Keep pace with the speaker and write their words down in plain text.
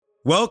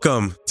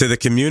Welcome to the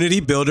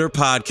Community Builder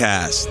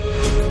Podcast.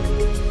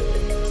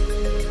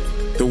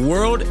 The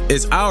world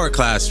is our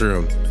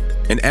classroom,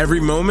 and every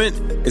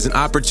moment is an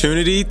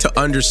opportunity to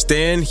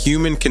understand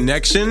human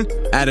connection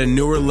at a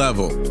newer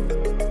level.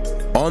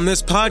 On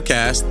this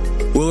podcast,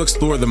 we'll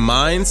explore the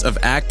minds of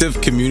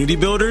active community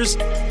builders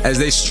as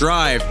they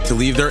strive to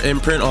leave their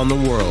imprint on the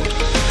world.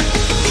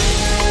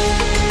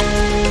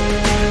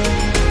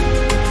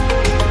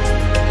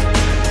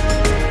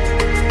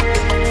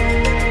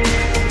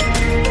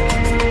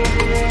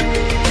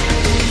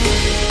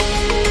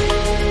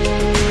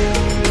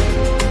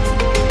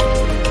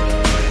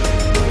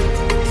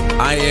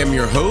 I am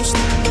your host,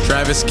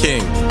 Travis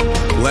King.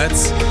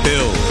 Let's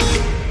build.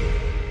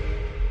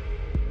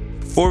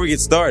 Before we get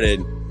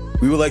started,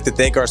 we would like to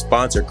thank our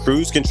sponsor,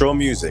 Cruise Control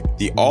Music,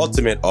 the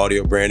ultimate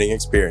audio branding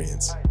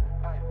experience.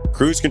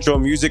 Cruise Control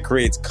Music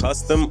creates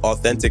custom,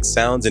 authentic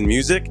sounds and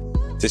music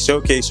to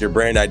showcase your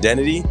brand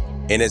identity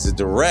and is a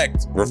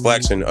direct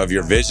reflection of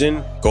your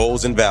vision,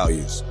 goals, and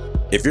values.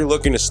 If you're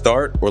looking to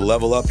start or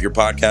level up your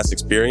podcast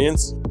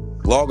experience,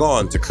 log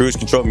on to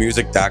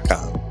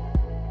cruisecontrolmusic.com.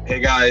 Hey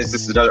guys,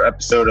 this is another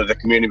episode of the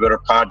Community Builder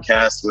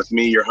Podcast with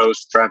me, your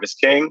host, Travis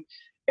King.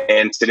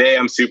 And today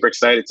I'm super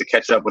excited to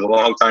catch up with a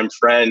longtime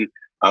friend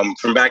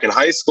from back in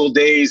high school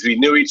days. We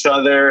knew each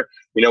other,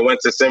 went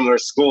to similar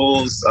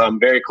schools,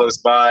 very close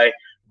by.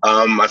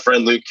 My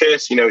friend Luke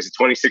Kish, he's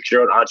a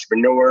 26-year-old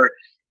entrepreneur.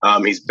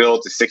 He's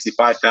built a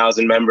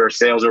 65,000 member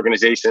sales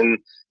organization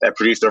that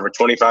produced over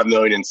 25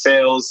 million in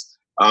sales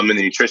in the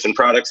nutrition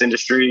products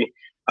industry.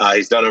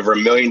 He's done over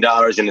 $1 million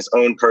in his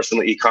own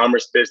personal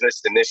e-commerce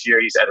business. And this year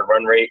he's at a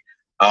run rate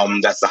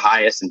that's the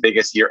highest and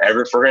biggest year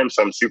ever for him.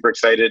 So I'm super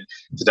excited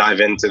to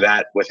dive into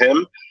that with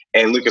him.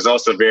 And Luke is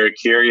also very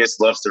curious,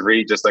 loves to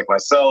read just like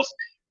myself,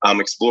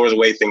 explore the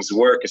way things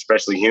work,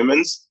 especially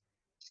humans,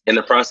 in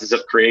the process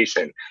of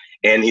creation.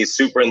 And he's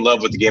super in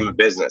love with the game of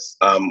business,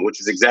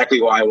 which is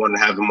exactly why I wanted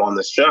to have him on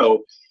the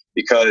show,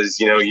 because,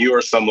 you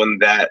are someone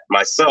that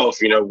myself,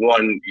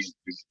 one, you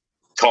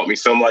taught me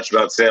so much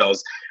about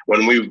sales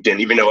when we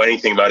didn't even know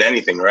anything about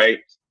anything, right?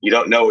 You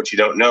don't know what you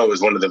don't know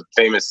is one of the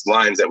famous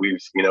lines that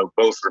we've,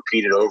 both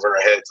repeated over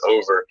our heads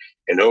over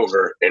and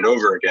over and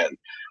over again.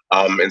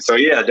 And so,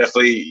 yeah,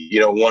 definitely,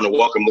 want to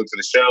welcome Luke to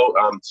the show,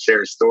 to share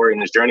his story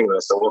and his journey with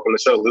us. So welcome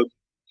to the show, Luke.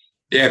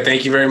 Yeah,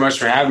 thank you very much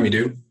for having me,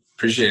 dude.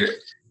 Appreciate it.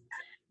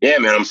 Yeah,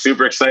 man, I'm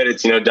super excited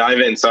to,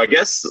 dive in. So I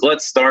guess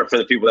let's start for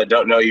the people that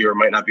don't know you or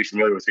might not be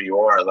familiar with who you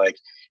are. Like,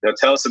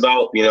 tell us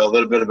about, a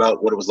little bit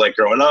about what it was like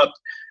growing up.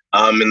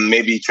 And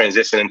maybe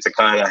transition into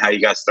kind of how you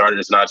got started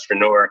as an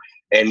entrepreneur.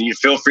 And you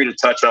feel free to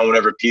touch on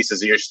whatever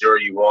pieces of your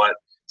story you want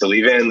to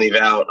leave in, leave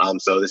out.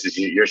 So this is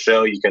your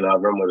show. You can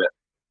run with it.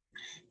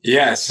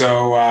 Yeah.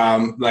 So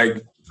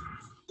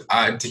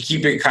to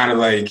keep it kind of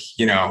like,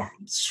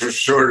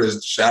 short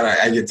as shout out,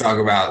 I could talk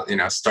about,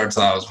 start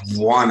till I was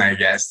 1, I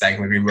guess,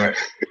 technically. But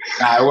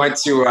I went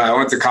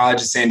to college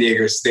at San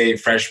Diego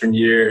State freshman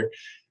year,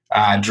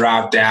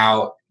 dropped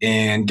out,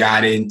 and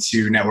got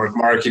into network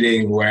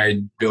marketing, where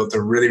I built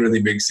a really,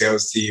 really big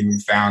sales team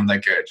and found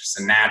just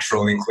a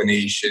natural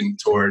inclination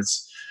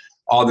towards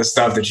all the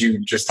stuff that you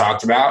just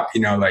talked about,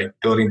 like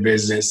building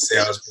business,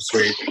 sales,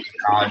 persuasion,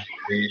 college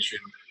creation,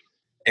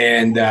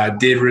 and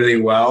did really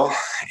well,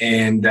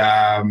 and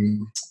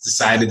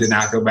decided to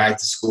not go back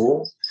to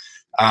school.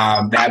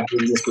 That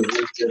business was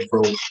listed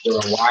for a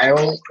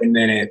while, and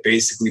then it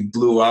basically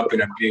blew up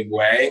in a big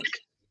way.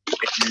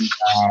 And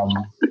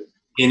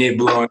in it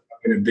blowing up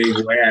in a big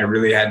way, I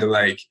really had to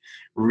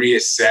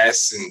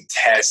reassess and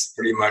test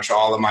pretty much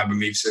all of my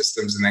belief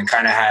systems, and then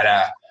kind of had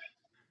a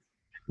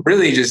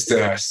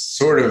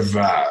sort of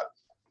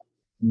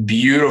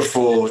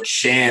beautiful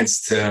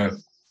chance to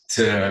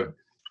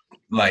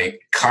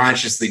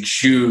consciously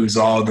choose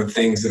all the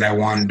things that I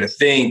wanted to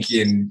think,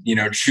 and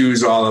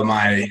choose all of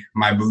my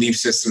belief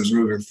systems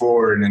moving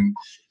forward. And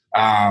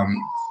I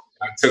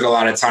took a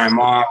lot of time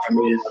off. I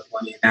made enough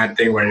money in that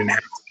thing where I didn't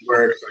have to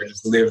work, so I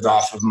just lived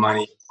off of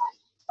money.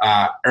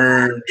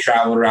 Earned,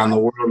 traveled around the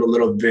world a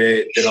little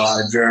bit, did a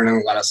lot of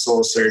journaling, a lot of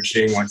soul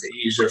searching, went to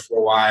Asia for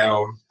a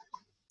while.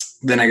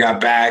 Then I got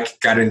back,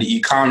 got into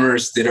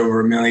e-commerce, did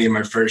over $1 million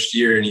my first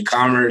year in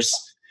e-commerce.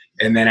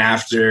 And then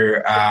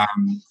after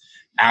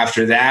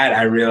that,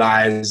 I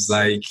realized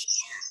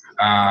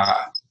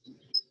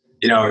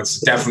it's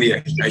definitely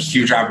a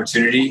huge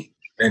opportunity,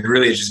 and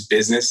really it's just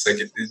business.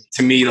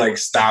 To me,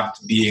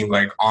 stopped being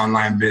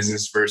online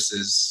business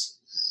versus,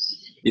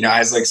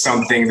 as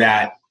something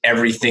that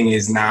everything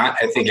is not.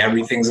 I think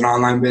everything's an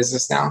online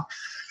business now.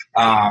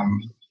 I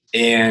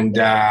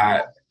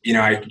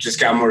just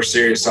got more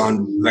serious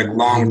on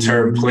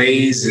long-term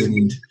plays,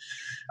 and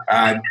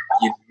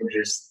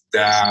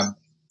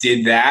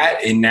did that.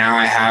 And now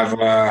I have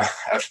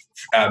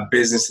a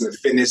business in the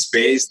fitness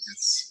space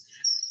that's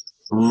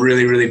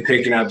really, really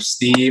picking up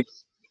steam,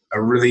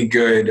 a really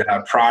good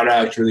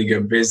product, really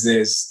good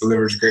business,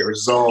 delivers great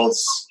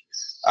results.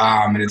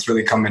 And it's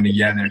really coming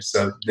together.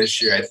 So this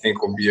year I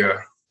think will be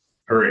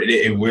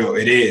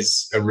it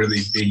is a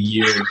really big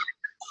year.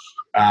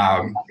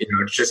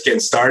 It's just getting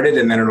started,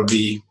 and then it'll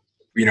be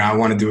I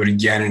want to do it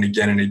again and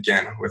again and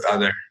again with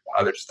other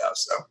stuff.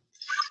 So.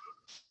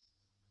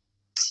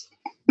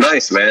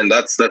 Nice, man.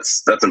 That's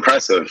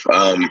impressive.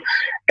 And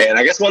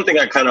I guess one thing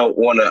I kind of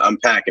want to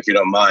unpack, if you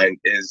don't mind,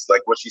 is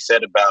like what you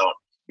said about,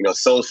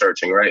 soul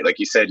searching, right? Like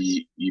you said,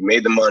 you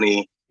made the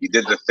money, you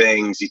did the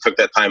things, you took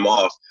that time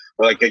off.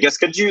 But like, I guess,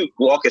 could you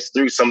walk us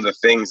through some of the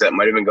things that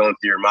might have been going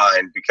through your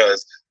mind?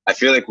 Because I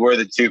feel like we're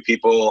the two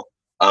people,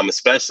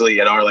 especially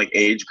in our like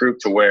age group,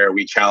 to where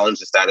we challenge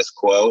the status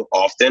quo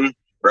often,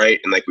 right?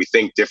 And like we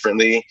think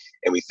differently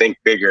and we think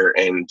bigger,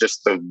 and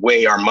just the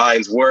way our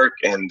minds work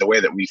and the way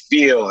that we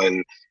feel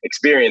and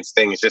experience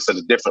things just at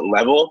a different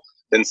level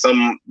than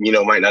some,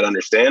 might not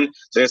understand.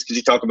 So I guess, could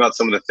you talk about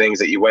some of the things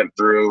that you went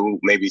through,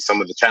 maybe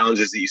some of the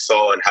challenges that you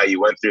saw and how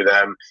you went through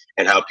them,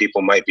 and how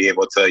people might be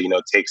able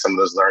to, take some of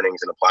those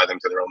learnings and apply them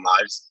to their own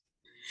lives?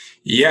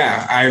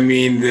 Yeah, I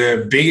mean,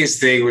 the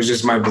biggest thing was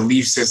just my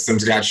belief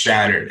systems got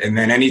shattered. And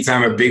then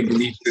anytime a big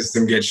belief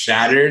system gets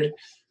shattered,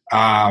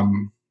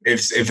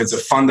 if it's a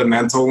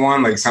fundamental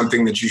one, like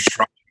something that you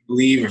strongly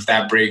believe, if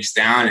that breaks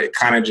down, it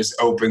kind of just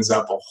opens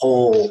up a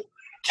whole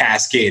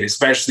cascade,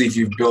 especially if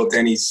you've built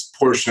any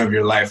portion of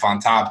your life on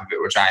top of it,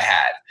 which I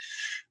had.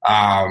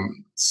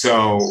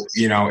 So,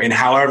 in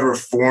however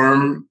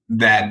form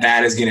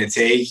that is going to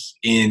take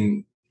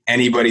in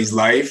anybody's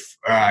life,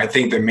 I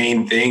think the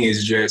main thing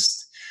is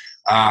just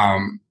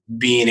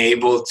being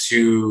able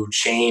to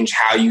change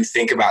how you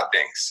think about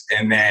things,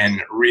 and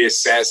then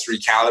reassess,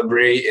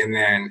 recalibrate, and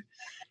then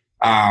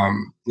a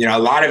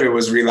lot of it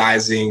was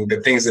realizing the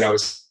things that I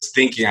was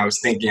thinking,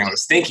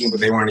 but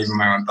they weren't even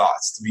my own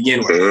thoughts to begin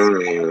with.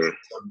 So,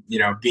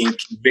 being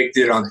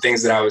convicted on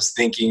things that I was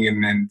thinking,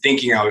 and then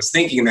thinking I was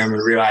thinking them,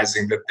 and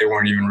realizing that they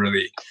weren't even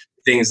really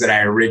things that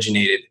I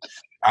originated.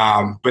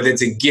 But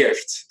it's a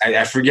gift.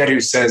 I forget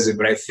who says it,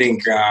 but I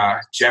think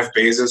Jeff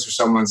Bezos or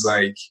someone's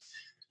like,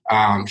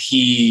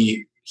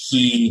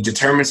 he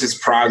determines his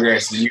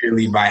progress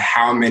yearly by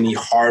how many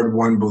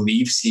hard-won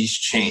beliefs he's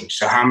changed.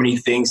 So how many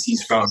things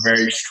he's felt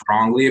very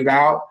strongly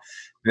about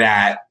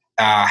that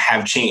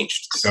have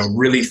changed. So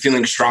really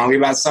feeling strongly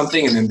about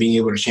something and then being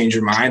able to change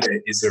your mind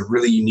is a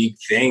really unique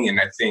thing. And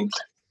I think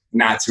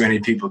not too many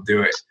people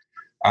do it.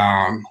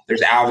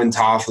 There's Alvin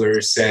Toffler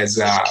who says,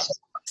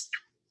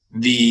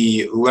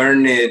 the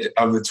learned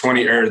of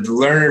the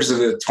learners of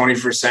the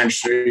 21st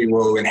century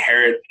will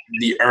inherit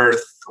the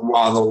earth,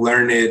 while the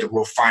learned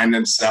will find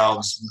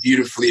themselves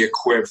beautifully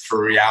equipped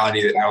for a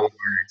reality that no longer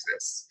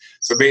exists.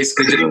 So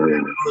basically, just the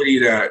ability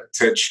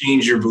to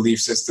change your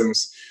belief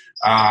systems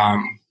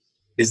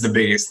is the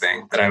biggest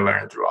thing that I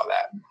learned through all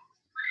that.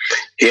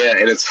 Yeah,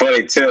 and it's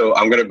funny too.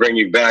 I'm going to bring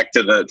you back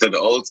to the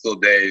old school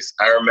days.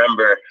 I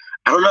remember.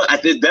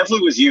 It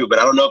definitely was you, but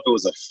I don't know if it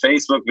was a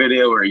Facebook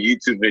video or a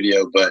YouTube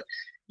video, but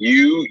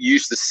you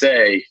used to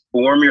say,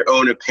 form your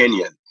own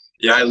opinion.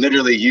 Yeah. I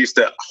literally used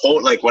to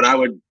hold, like when I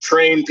would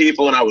train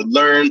people and I would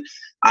learn,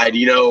 I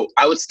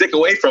would stick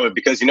away from it,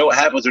 because what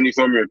happens when you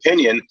form your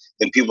opinion,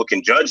 then people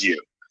can judge you.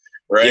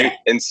 Right. Yeah.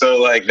 And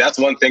so like, that's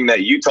one thing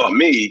that you taught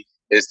me,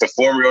 is to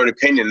form your own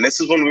opinion. This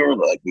is when we were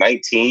like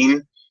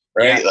 19,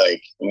 right? Yeah.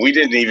 Like we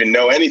didn't even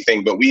know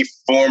anything, but we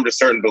formed a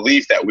certain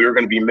belief that we were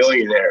going to be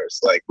millionaires.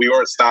 Like we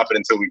weren't stopping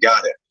until we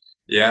got it.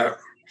 Yeah.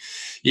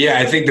 Yeah,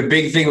 I think the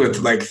big thing with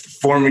like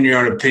forming your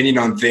own opinion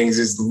on things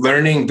is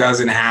learning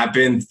doesn't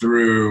happen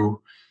through,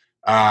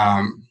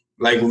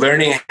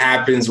 learning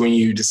happens when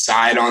you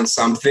decide on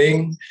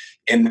something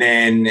and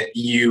then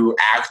you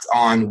act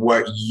on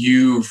what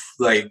you've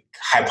like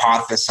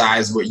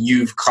hypothesized, what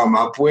you've come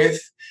up with.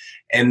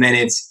 And then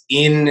it's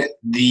in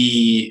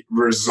the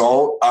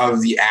result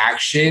of the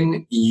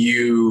action,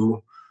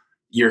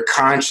 your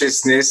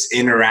consciousness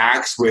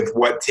interacts with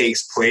what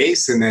takes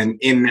place, and then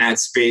in that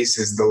space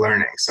is the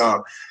learning.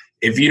 So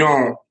if you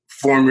don't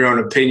form your own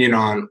opinion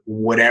on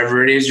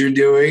whatever it is you're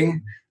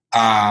doing,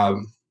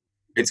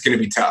 it's going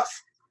to be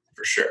tough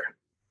for sure.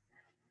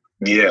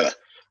 Yeah,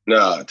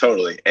 no,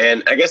 totally.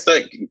 And I guess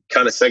that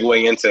kind of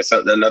segueing into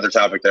another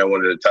topic that I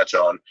wanted to touch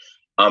on,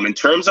 in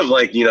terms of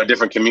like,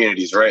 different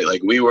communities, right?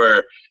 Like we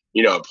were,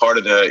 you were part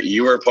of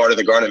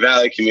the Garnet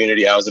Valley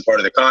community. I was a part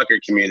of the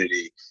Concord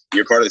community.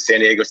 You're part of the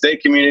San Diego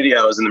State community.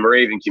 I was in the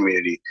Moravian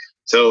community.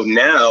 So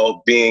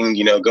now being,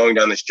 going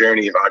down this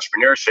journey of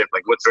entrepreneurship,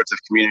 like what sorts of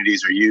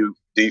communities do you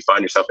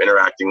find yourself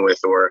interacting with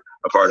or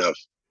a part of?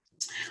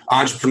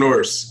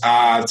 Entrepreneurs.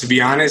 To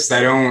be honest,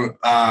 I don't,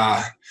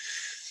 I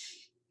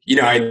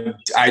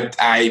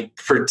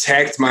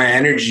protect my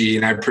energy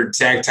and I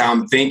protect how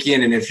I'm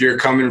thinking. And if you're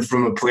coming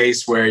from a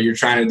place where you're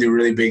trying to do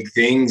really big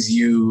things,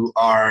 you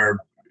are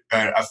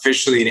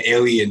officially an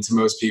alien to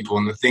most people,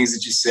 and the things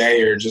that you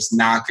say are just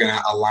not going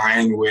to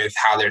align with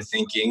how they're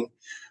thinking.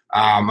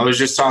 I was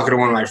just talking to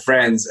one of my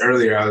friends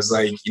earlier. I was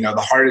like,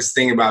 the hardest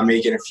thing about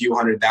making a few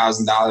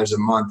 $100,000 a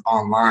month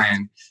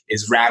online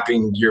is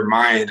wrapping your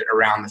mind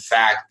around the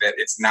fact that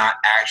it's not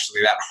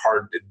actually that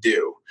hard to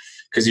do.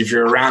 Because if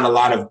you're around a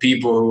lot of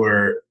people who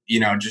are,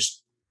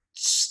 just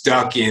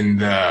stuck in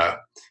the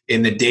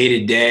day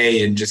to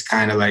day and just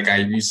kind of like I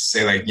used to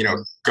say, like,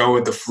 go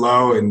with the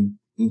flow and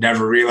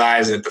never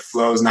realize that the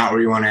flow is not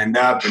where you want to end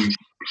up. And,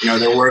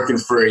 they're working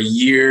for a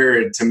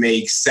year to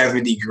make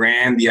 70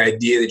 grand. The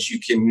idea that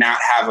you can not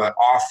have an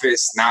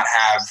office, not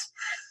have,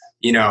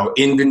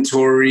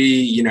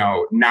 inventory,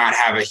 not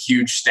have a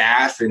huge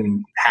staff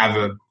and have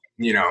a,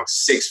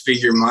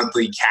 6-figure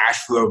monthly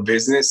cash flow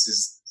business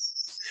is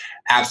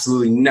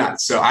absolutely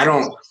nuts. So I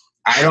don't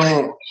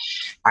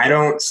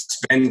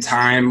spend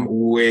time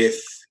with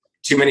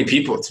too many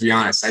people, to be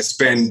honest. I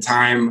spend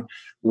time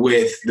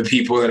with the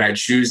people that I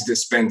choose to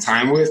spend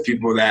time with,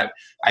 people that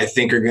I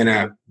think are going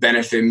to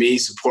benefit me,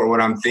 support what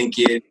I'm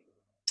thinking,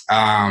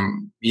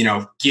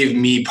 give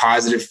me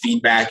positive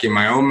feedback in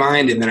my own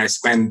mind. And then I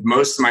spend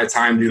most of my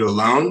time doing it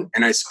alone,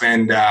 and I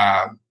spend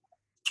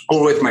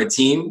or with my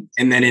team,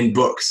 and then in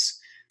books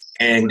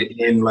and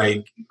in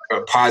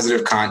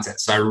positive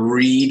content. So I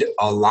read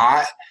a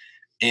lot,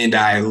 and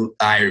I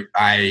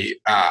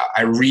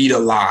read a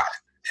lot,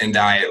 and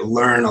I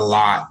learn a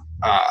lot.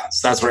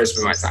 So that's where I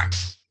spend my time.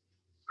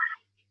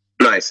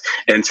 Nice.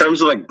 And in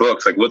terms of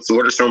books,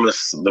 what are some of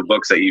the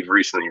books that you've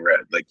recently read?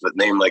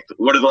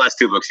 What are the last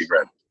 2 books you've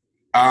read?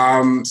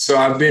 So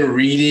I've been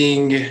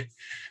reading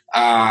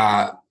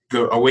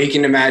The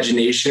Awakened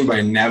Imagination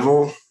by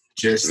Neville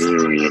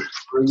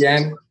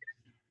again.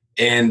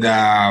 And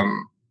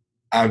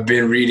I've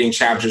been reading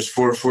chapters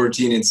 4,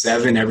 14, and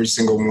 7 every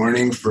single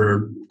morning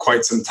for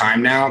quite some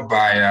time now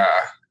by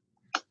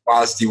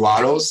Wallace D.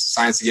 Wattles,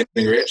 Science of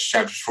Getting Rich,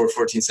 chapters 4,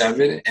 14,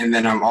 7. And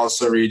then I'm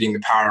also reading The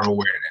Power of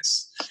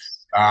Awareness.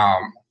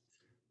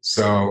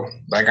 So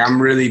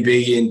I'm really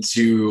big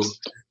into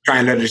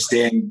trying to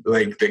understand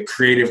the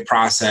creative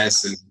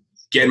process, and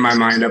getting my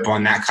mind up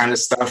on that kind of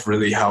stuff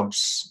really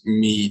helps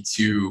me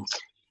to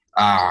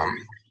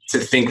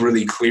think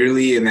really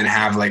clearly, and then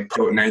have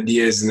potent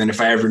ideas. And then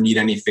if I ever need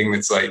anything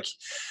that's like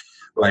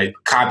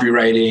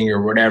copywriting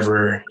or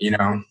whatever,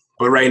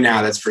 but right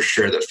now that's for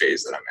sure the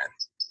phase that I'm in.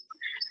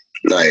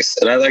 Nice.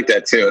 And I like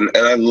that too. And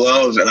I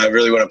love, and I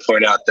really want to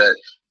point out that,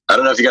 I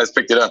don't know if you guys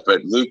picked it up,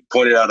 but Luke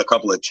pointed out a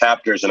couple of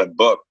chapters in a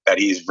book that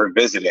he's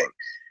revisiting.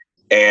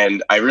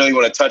 And I really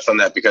want to touch on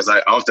that, because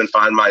I often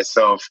find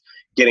myself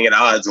getting at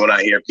odds when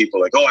I hear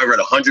people I read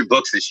 100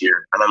 books this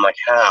year. And I'm like,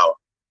 how?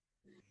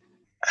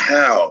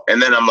 And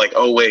then I'm like,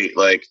 oh, wait,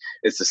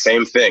 it's the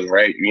same thing,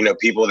 right?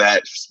 People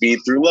that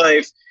speed through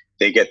life,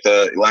 they get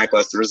the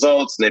lackluster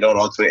results, and they don't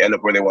ultimately end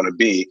up where they want to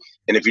be.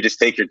 And if you just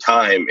take your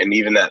time, and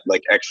even that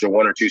extra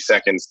 1 or 2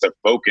 seconds to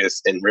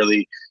focus and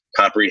really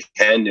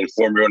comprehend and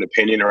form your own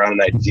opinion around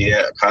an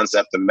idea, a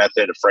concept, a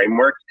method, a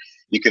framework,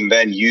 you can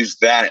then use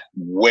that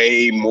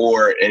way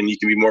more, and you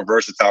can be more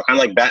versatile, kind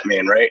of like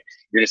Batman, right?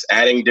 You're just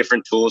adding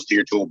different tools to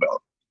your tool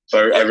belt.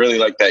 So I really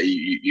like that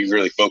you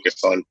really focus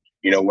on,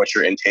 what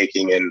you're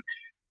intaking, and,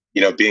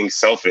 being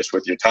selfish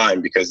with your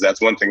time, because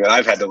that's one thing that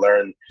I've had to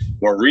learn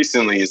more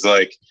recently is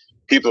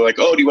people are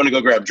oh, do you want to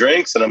go grab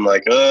drinks? And I'm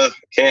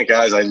can't,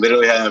 guys. I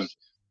literally have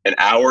an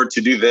hour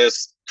to do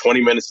this,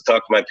 20 minutes to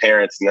talk to my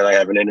parents, and then I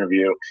have an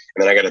interview, and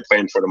then I got a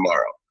plan for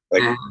tomorrow.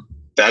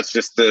 That's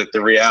just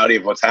the reality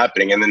of what's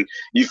happening. And then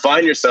you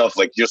find yourself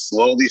you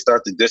slowly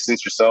start to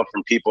distance yourself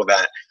from people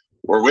that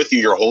were with you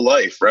your whole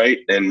life, right?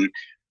 And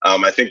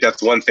I think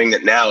that's one thing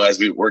that now,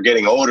 as we're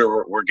getting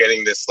older, we're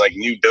getting this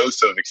new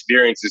dose of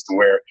experiences, to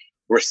where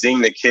we're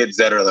seeing the kids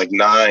that are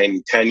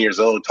 9, 10 years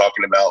old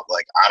talking about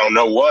I don't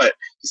know what,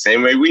 the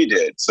same way we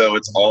did. So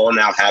it's all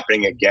now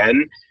happening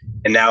again.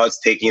 And now it's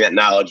taking that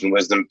knowledge and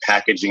wisdom,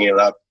 packaging it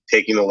up,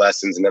 taking the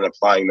lessons, and then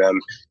applying them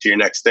to your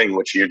next thing,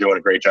 which you're doing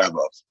a great job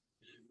of.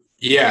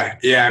 Yeah.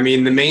 I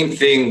mean, the main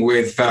thing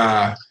with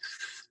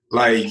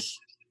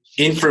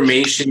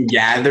information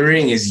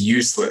gathering is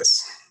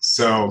useless.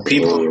 So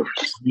people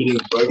reading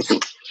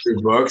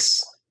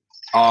books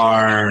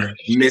are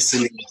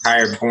missing the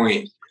entire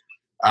point.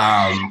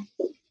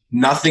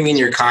 Nothing in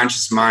your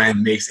conscious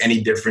mind makes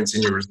any difference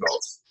in your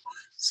results.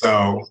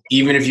 So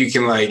even if you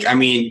can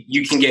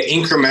you can get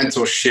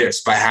incremental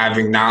shifts by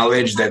having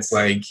knowledge that's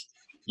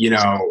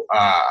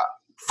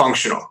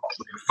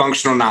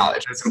functional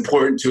knowledge. That's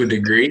important to a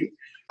degree.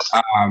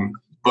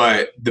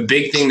 But the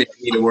big thing that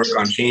you need to work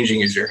on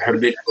changing is your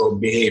habitual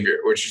behavior,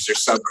 which is your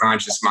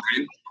subconscious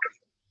mind,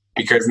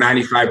 because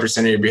 95%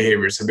 of your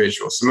behavior is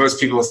habitual. So most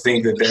people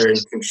think that they're in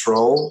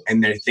control,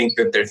 and they think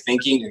that they're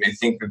thinking, and they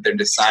think that they're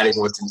deciding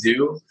what to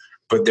do,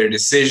 but their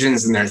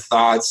decisions and their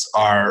thoughts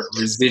are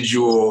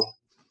residual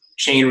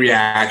chain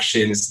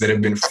reactions that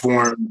have been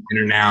formed and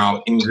are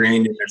now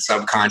ingrained in their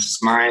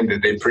subconscious mind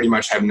that they pretty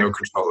much have no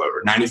control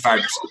over.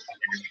 95%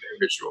 is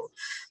habitual.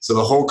 So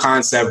the whole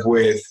concept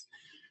with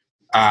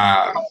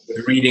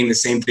reading the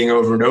same thing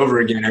over and over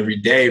again every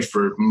day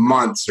for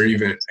months or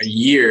even a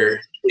year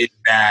is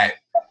that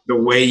the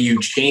way you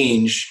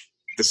change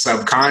the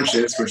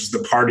subconscious, which is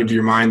the part of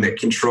your mind that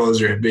controls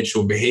your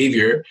habitual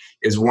behavior,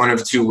 is one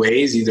of 2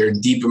 ways: either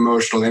deep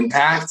emotional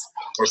impact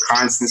or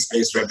constant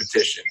spaced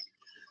repetition.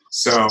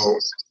 So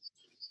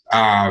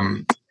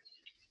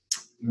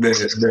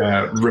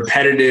the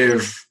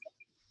repetitive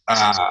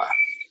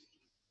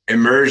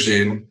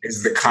immersion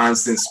is the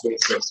constant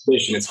spaced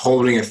repetition. It's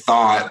holding a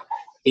thought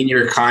in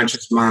your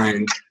conscious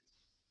mind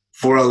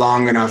for a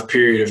long enough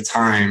period of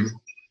time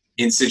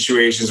in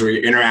situations where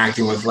you're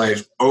interacting with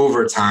life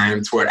over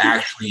time to where it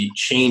actually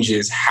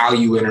changes how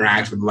you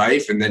interact with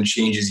life, and then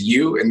changes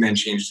you, and then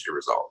changes your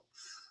result.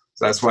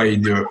 So that's why you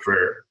do it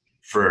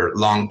for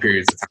long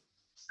periods of time.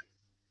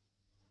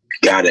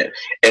 Got it.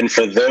 And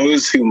for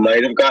those who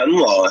might have gotten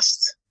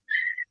lost,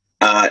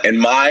 in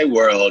my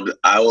world,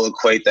 I will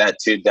equate that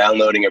to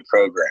downloading a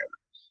program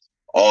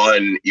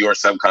on your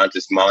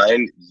subconscious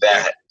mind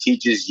that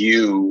teaches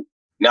you,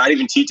 not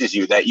even teaches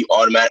you, that you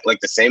automatically, like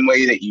the same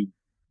way that you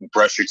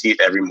brush your teeth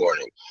every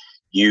morning,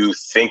 you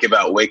think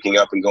about waking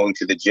up and going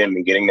to the gym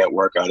and getting that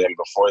workout in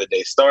before the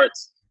day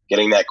starts,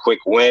 getting that quick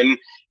win,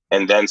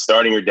 and then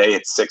starting your day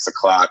at 6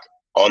 o'clock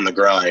on the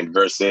grind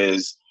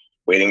versus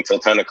waiting till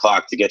 10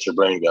 o'clock to get your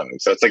brain going.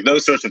 So it's like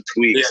those sorts of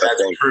tweaks. Yeah,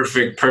 that's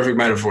perfect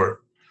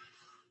metaphor.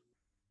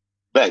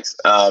 Thanks.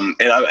 And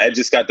I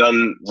just got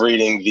done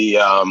reading the,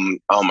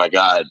 oh my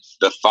God,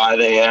 the 5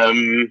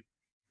 a.m.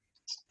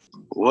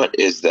 What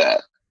is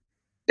that?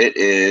 It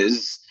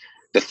is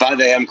the 5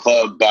 a.m.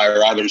 Club by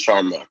Robin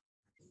Sharma.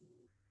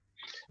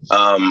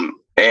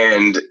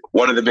 And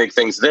one of the big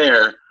things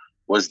there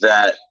was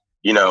that,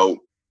 you know,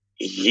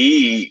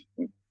 he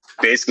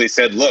basically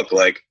said, look,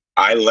 like,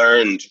 I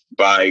learned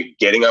by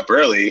getting up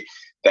early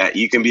that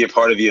you can be a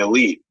part of the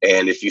elite.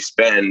 And if you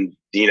spend,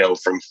 you know,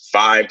 from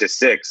 5 to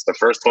 6, the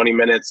first 20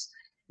 minutes,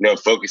 you know,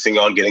 focusing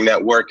on getting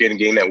that work in,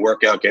 getting that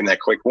workout, getting that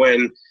quick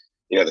win,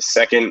 you know, the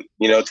second,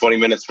 you know, 20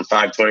 minutes from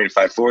 5:20 to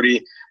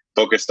 5:40,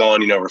 focused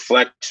on, you know,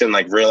 reflection,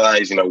 like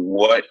realize, you know,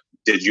 what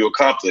did you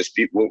accomplish?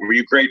 What were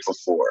you grateful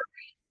for?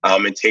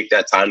 And take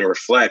that time to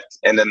reflect.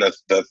 And then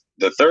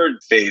the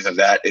third phase of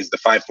that is the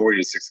 5:40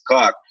 to 6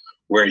 o'clock,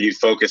 where you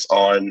focus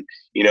on,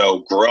 you know,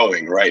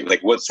 growing, right?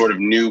 Like what sort of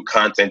new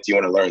content do you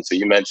want to learn? So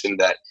you mentioned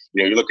that,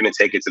 you know, you're looking to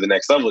take it to the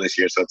next level this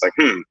year. So it's like,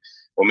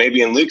 well,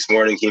 maybe in Luke's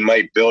morning, he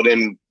might build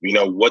in, you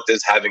know, what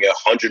does having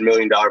 $100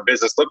 million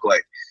business look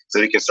like?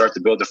 So he can start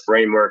to build the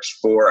frameworks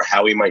for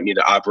how he might need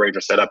to operate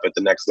or set up at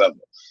the next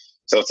level.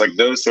 So it's like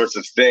those sorts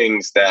of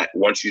things that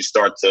once you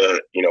start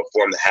to, you know,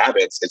 form the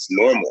habits, it's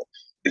normal.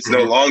 It's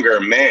no longer,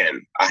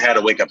 man, I had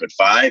to wake up at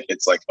 5.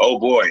 It's like, oh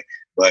boy,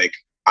 like,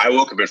 I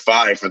woke up at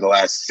 5 for the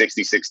last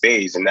 66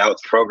 days, and now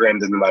it's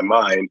programmed into my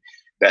mind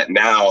that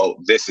now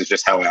this is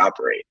just how I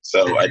operate.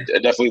 So I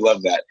definitely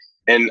love that.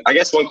 And I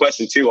guess one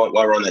question too, while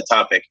we're on that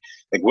topic,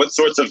 like what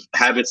sorts of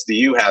habits do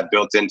you have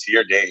built into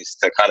your days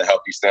to kind of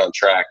help you stay on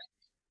track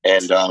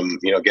and,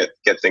 you know, get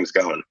things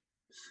going?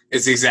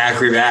 It's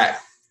exactly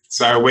that.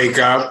 So I wake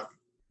up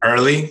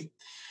early.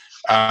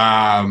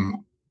 I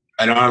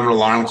don't have an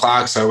alarm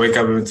clock, so I wake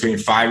up between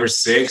 5 or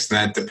 6, and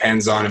that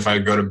depends on if I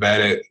go to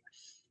bed at,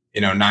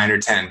 you know, 9 or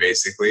 10,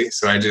 basically.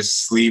 So I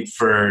just sleep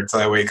till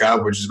I wake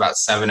up, which is about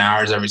 7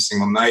 hours every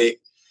single night.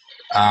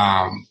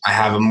 I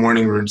have a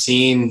morning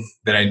routine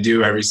that I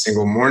do every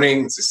single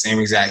morning. It's the same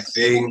exact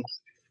thing,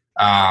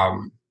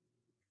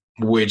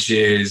 which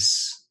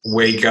is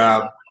wake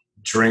up,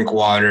 drink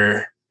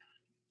water,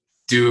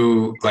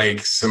 do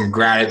like some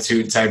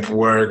gratitude type of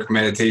work,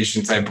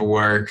 meditation type of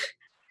work,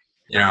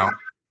 you know,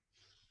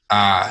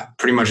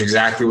 pretty much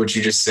exactly what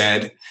you just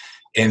said.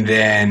 And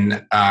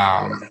then,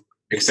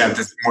 except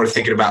it's more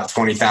thinking about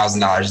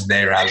 $20,000 a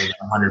day rather than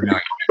 $100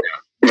 million.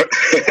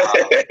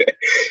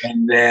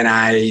 And then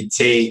I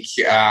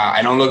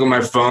don't look at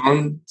my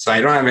phone, so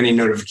I don't have any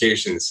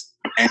notifications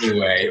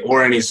anyway,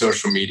 or any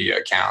social media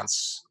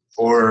accounts,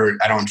 or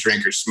I don't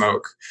drink or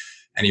smoke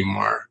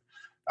anymore.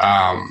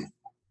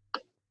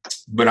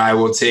 But I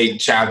will take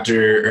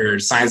chapter or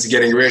Science of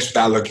Getting Rich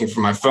without looking for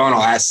my phone.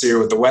 I'll ask Siri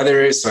what the weather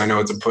is so I know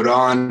what to put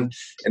on.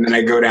 And then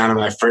I go down to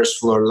my first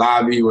floor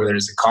lobby where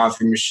there's a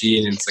coffee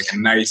machine, and it's like a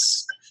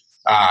nice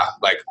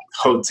like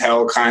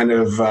hotel kind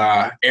of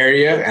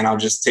area. And I'll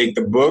just take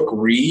the book,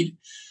 read,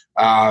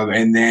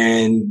 and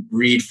then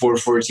read 4,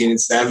 14,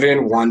 and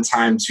 7 one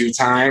time, 2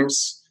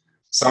 times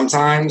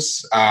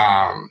sometimes.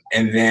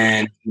 And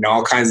then, you know,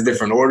 all kinds of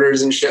different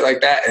orders and shit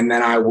like that. And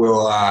then I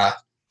will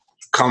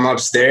come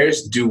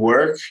upstairs, do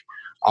work.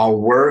 I'll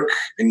work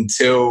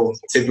until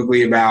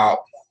typically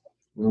about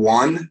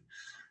 1.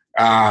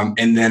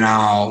 And then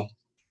I'll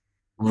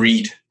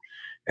read.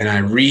 And I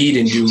read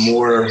and do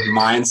more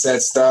mindset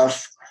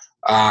stuff.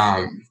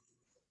 And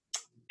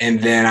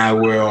then I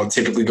will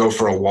typically go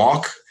for a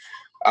walk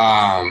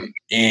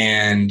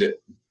and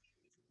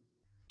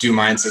do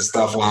mindset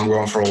stuff while I'm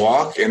going for a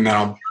walk. And then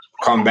I'll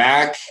come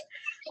back,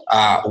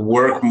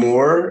 work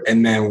more,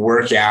 and then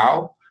work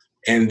out.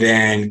 And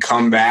then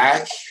come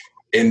back,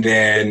 and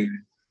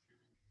then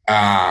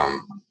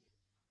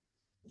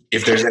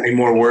if there's any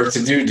more work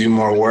to do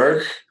more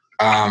work.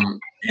 And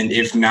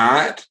if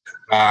not,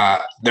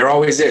 there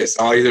always is.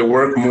 I'll either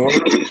work more,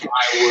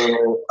 I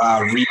will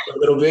read a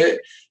little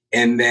bit,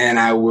 and then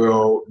I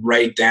will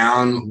write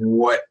down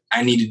what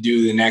I need to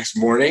do the next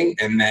morning,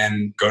 and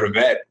then go to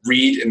bed.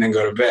 Read, and then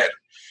go to bed.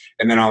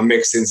 And then I'll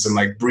mix in some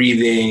like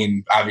breathing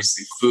and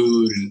obviously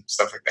food and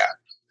stuff like that.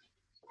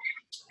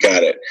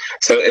 Got it.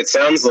 So it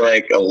sounds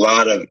like a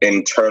lot of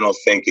internal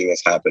thinking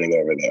is happening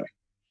over there.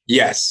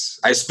 Yes,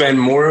 I spend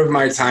more of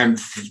my time.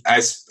 I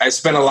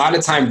spend a lot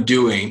of time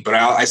doing, but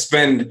I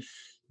spend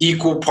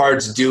equal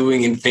parts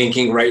doing and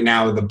thinking right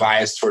now with a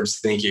bias towards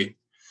thinking.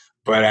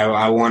 But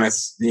I want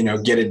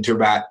to, get it to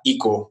about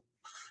equal.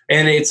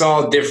 And it's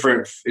all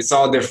different. It's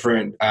all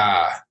different.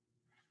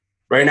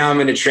 Right now I'm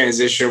in a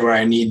transition where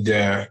I need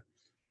to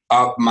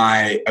up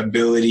my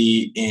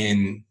ability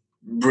in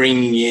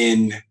bringing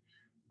in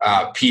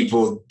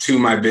people to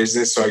my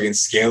business so I can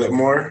scale it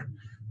more.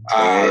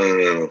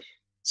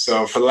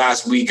 So for the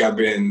last week, I've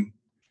been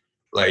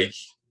like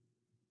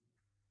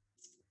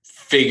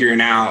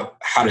figuring out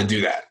how to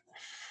do that.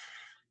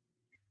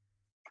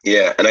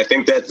 Yeah, and I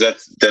think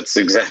that's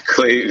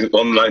exactly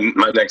on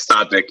my next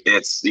topic.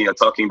 It's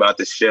talking about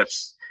the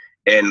shifts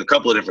and a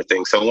couple of different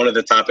things. So one of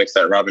the topics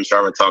that Robin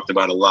Sharma talked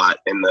about a lot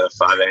in the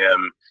 5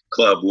 a.m.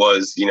 club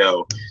was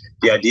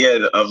the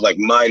idea of like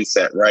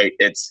mindset, right?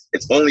 It's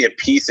only a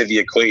piece of the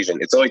equation.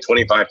 It's only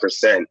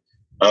 25%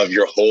 of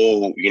your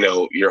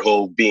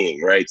whole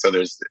being, right? So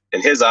there's,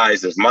 in his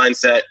eyes, there's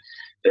mindset,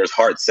 there's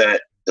heart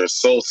set, there's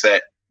soul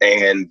set,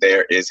 and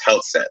there is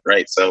health set,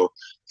 right? So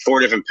 4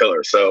 different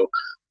pillars. So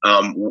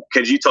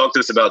could you talk to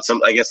us about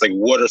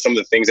what are some of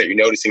the things that you're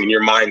noticing in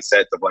your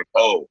mindset of like,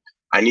 oh,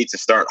 I need to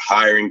start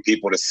hiring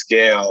people to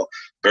scale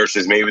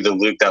versus maybe the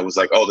Luke that was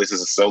like, oh, this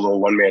is a solo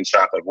one-man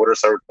shop. Like, what are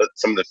some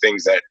of the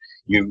things that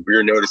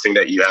you're noticing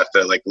that you have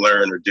to like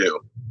learn or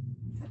do?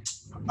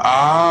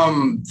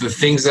 The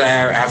things that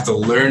I have to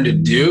learn to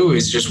do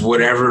is just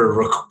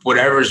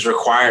whatever's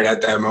required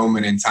at that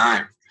moment in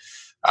time.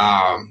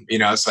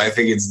 So I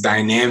think it's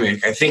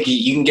dynamic. I think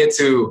you can get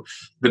to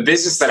the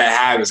business that I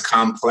have is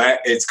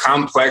complex. It's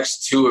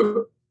complex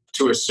to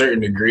a certain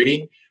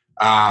degree.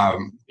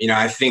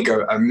 I think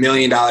a $1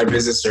 million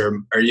business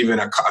or even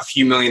a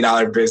few $1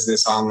 million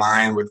business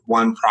online with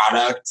one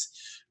product,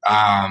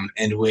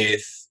 and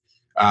with,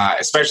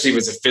 especially if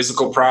it's a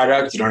physical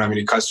product, you don't have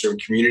any customer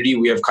community.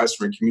 We have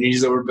customer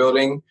communities that we're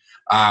building.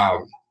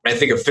 I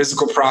think a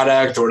physical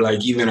product or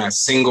like even a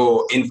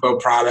single info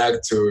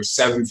product to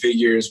 7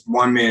 figures,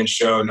 one-man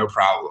show, no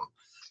problem.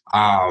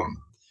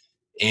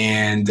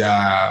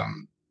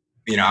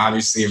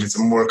 Obviously if it's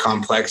a more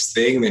complex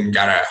thing, then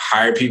gotta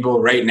hire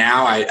people. Right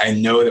now, I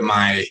know that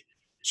my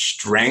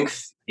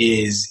strength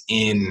is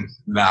in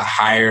the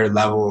higher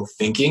level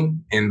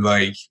thinking and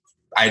like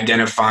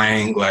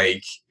identifying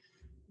like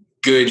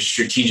good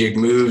strategic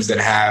moves that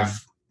have,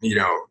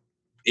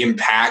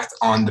 impact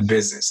on the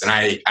business. And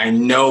I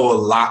know a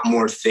lot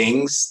more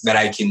things that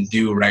I can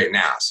do right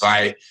now. So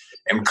I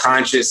am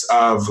conscious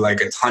of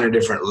like a ton of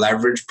different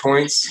leverage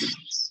points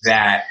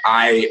that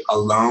I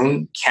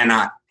alone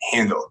cannot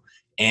handle.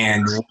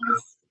 And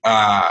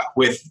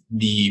with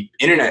the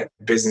internet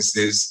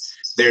businesses,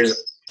 there's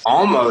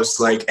almost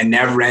like a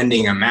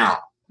never-ending amount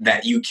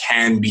that you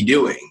can be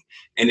doing.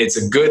 And it's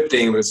a good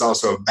thing, but it's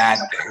also a bad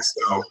thing.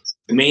 So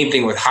the main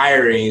thing with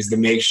hiring is to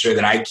make sure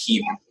that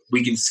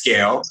we can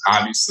scale,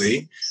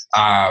 obviously.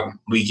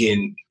 We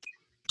can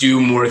do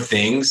more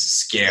things,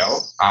 scale,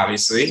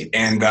 obviously,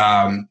 and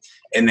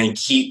then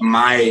keep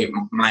my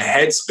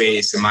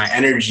headspace and my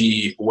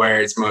energy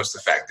where it's most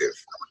effective.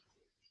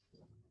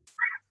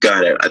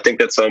 Got it. I think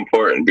that's so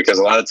important because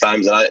a lot of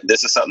times,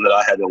 this is something that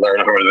I had to learn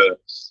over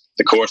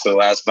the course of the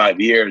last 5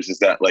 years, is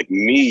that like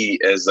me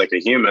as like a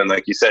human,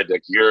 like you said,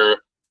 like your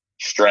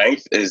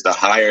strength is the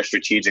higher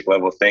strategic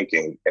level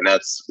thinking. And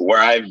that's where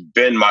I've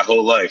been my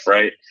whole life,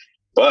 right?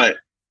 But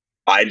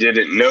I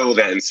didn't know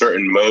that in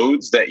certain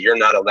modes that you're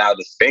not allowed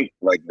to think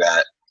like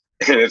that.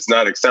 And it's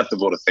not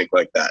acceptable to think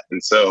like that.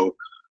 And so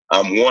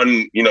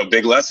one,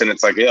 big lesson,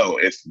 it's like,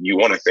 if you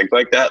want to think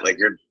like that, like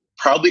you're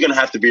probably going to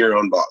have to be your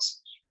own boss.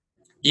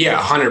 Yeah,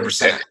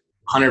 100%.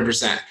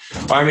 100%.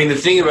 Well, I mean, the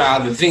thing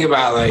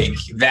about like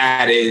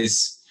that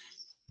is,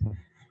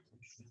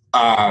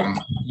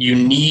 you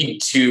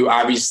need to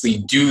obviously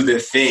do the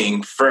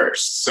thing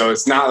first. So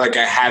it's not like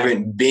I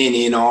haven't been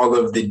in all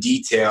of the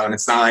detail, and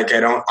it's not like I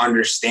don't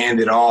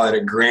understand it all at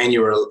a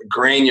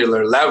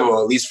granular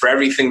level. At least for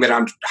everything that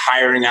I'm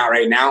hiring out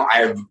right now,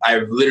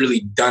 I've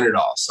literally done it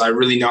all. So I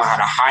really know how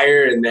to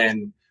hire, and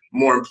then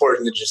more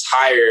important than just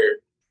hire,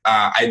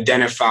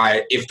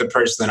 identify if the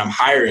person that I'm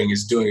hiring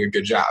is doing a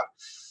good job.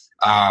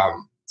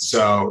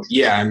 So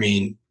yeah, I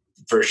mean,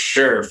 for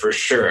sure.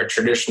 A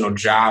traditional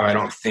job, I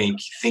don't think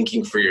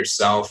thinking for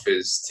yourself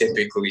is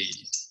typically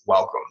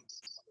welcome.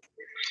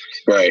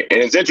 Right.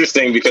 And it's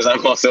interesting because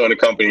I'm also in a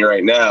company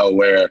right now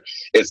where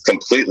it's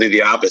completely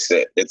the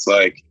opposite. It's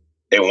like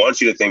they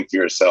want you to think for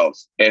yourself.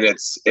 And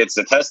it's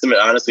a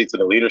testament, honestly, to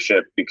the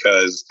leadership,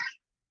 because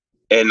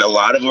in a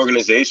lot of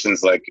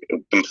organizations, like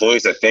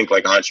employees that think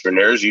like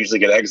entrepreneurs usually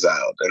get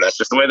exiled. And that's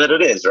just the way that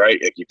it is, right?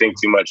 If you think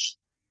too much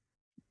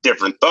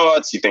different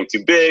thoughts, you think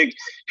too big,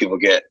 people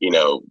get,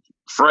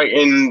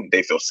 frightened,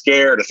 they feel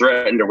scared or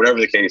threatened or whatever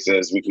the case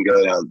is. We can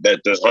go down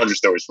that. There's 100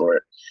 stories for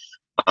it.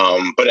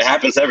 But it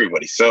happens to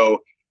everybody. So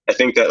I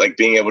think that like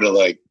being able to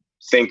like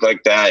think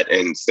like that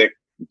and stick,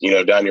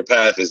 down your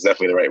path is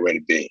definitely the right way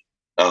to be.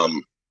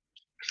 And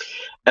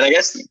I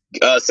guess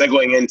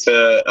segueing into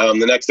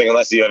the next thing,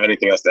 unless you have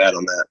anything else to add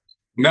on that.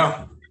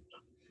 No.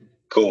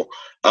 Cool.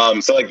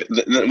 So like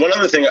one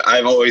other thing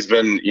I've always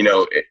been,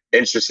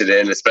 interested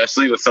in,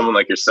 especially with someone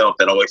like yourself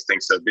that always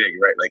thinks so big,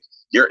 right? Like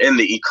you're in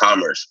the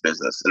e-commerce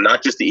business, and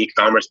not just the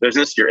e-commerce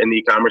business, you're in the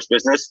e-commerce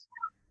business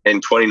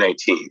in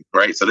 2019,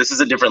 right? So this is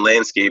a different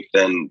landscape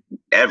than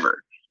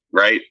ever,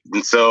 right?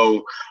 And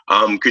so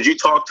could you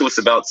talk to us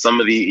about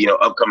some of the,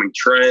 upcoming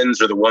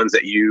trends or the ones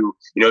that you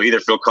either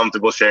feel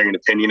comfortable sharing an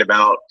opinion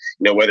about,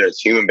 whether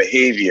it's human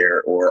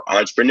behavior or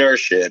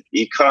entrepreneurship,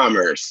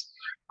 e-commerce,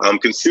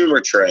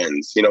 consumer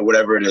trends,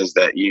 whatever it is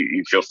that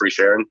you feel free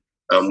sharing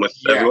with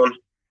everyone?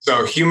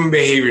 So human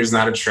behavior is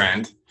not a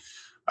trend.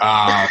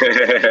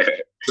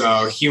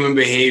 So human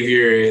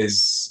behavior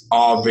is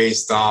all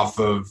based off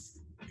of,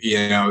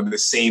 the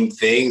same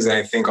things that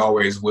I think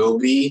always will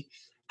be.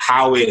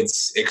 How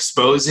it's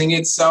exposing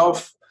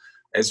itself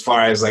as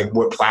far as like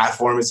what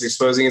platform it's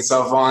exposing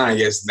itself on, I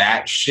guess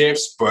that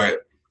shifts,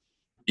 but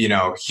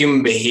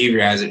human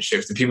behavior hasn't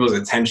shifted. People's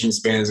attention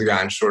spans have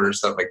gotten shorter,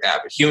 stuff like that.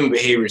 But human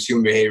behavior is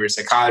human behavior.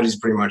 Psychology is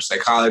pretty much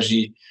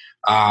psychology.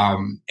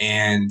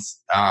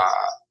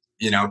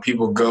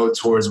 People go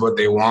towards what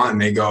they want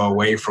and they go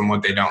away from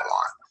what they don't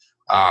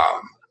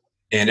want.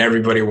 And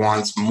everybody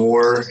wants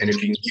more. And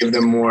if you can give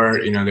them more,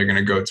 they're going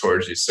to go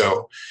towards you.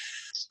 So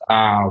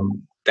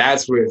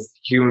that's with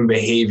human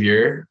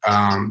behavior.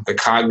 The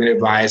cognitive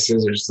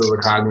biases are still the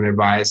cognitive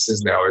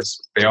biases. They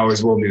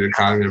always will be the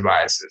cognitive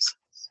biases.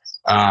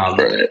 As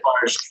far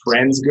as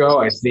trends go,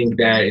 I think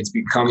that it's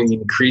becoming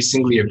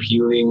increasingly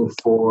appealing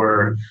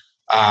for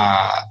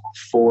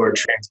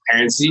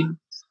transparency.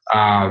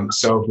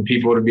 So for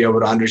people to be able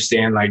to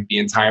understand like the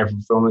entire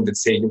fulfillment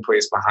that's taking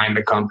place behind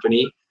the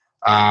company.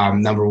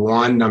 Number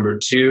one. Number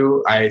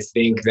two, I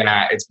think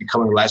that it's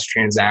becoming less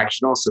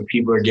transactional. So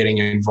people are getting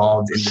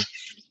involved in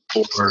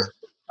for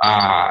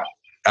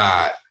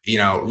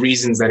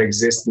reasons that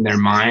exist in their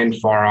mind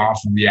far off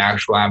of the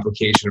actual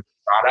application of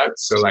the product.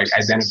 So like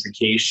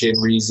identification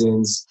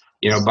reasons,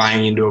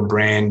 buying into a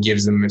brand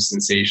gives them a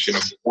sensation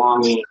of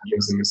belonging,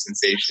 gives them a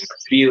sensation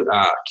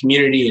of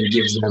community, and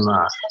gives them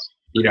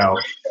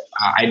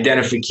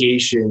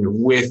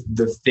identification with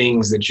the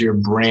things that your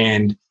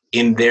brand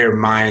in their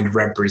mind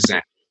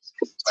represent.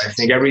 So I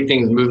think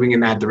everything's moving in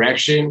that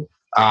direction.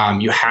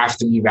 You have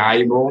to be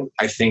valuable.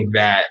 I think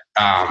that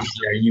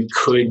you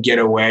could get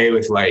away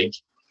with like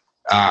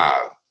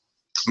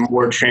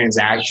more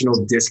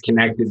transactional,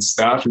 disconnected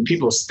stuff, and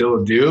people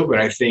still do. But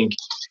I think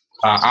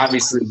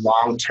obviously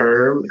long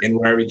term and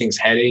where everything's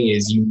heading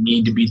is you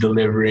need to be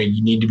delivering,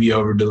 you need to be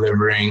over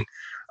delivering.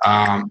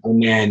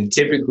 And then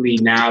typically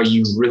now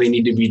you really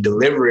need to be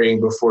delivering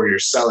before you're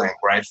selling,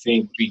 where I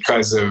think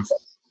because of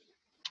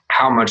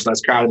how much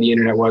less crowded the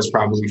internet was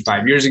probably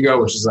 5 years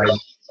ago, which is like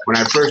when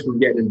I first was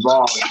getting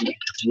involved,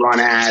 run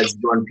ads,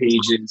 run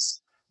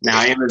pages.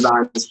 Now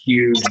Amazon is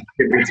huge,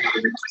 shipping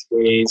to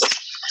ways.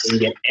 They can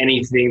get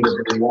anything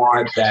that they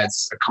want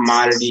that's a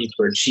commodity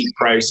for a cheap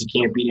price. You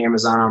can't beat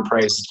Amazon on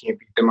price. You can't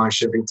beat them on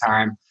shipping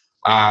time.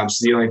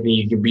 So the only thing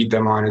you can beat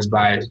them on is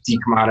by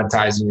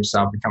decommoditizing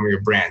yourself, becoming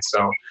a brand.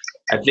 So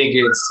I think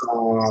it's,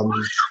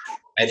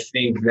 I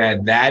think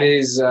that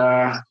is,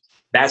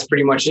 that's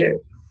pretty much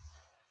it.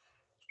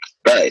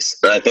 Nice.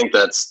 But I think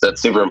that's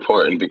super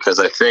important, because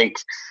I think,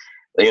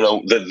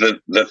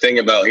 the thing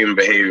about human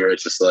behavior,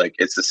 it's just like,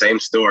 it's the same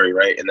story,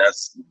 right? And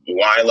that's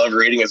why I love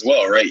reading as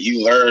well, right?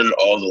 You learn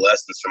all the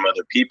lessons from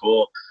other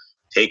people,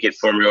 take it,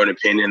 form your own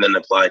opinion, and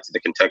apply it to the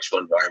contextual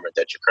environment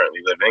that you're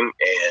currently living,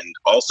 and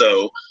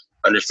also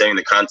understanding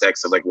the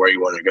context of like where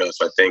you want to go.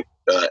 So I think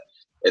that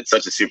it's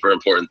such a super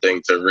important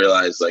thing to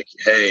realize, like,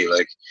 hey,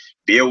 like,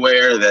 be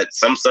aware that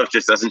some stuff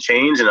just doesn't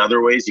change, and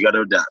other ways you got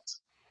to adapt.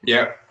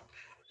 Yeah.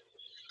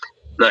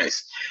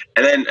 Nice.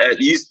 And then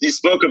you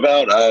spoke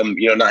about,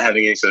 not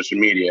having any social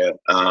media.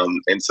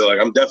 And so like,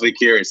 I'm definitely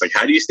curious, like,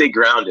 how do you stay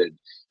grounded?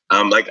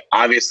 Like,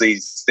 obviously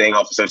staying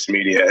off of social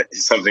media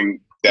is something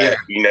that,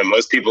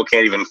 most people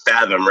can't even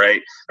fathom,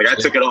 right? Like, I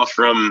took it off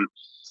from,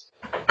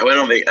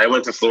 I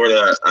went to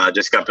Florida,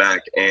 just got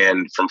back,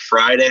 and from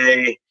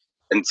Friday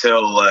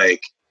until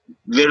like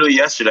literally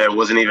yesterday,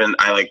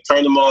 I like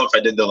turned them off.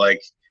 I did the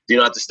like do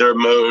not disturb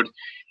mode,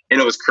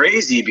 and it was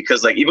crazy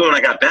because like, even when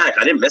I got back,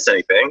 I didn't miss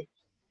anything.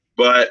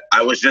 But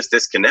I was just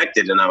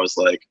disconnected, and I was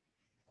like,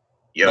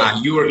 yo.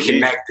 You were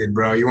connected,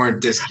 bro. You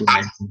weren't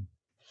disconnected.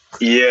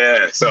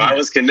 Yeah, so I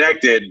was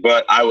connected,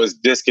 but I was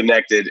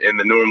disconnected in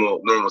the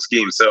normal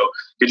scheme. So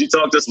could you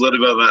talk to us a little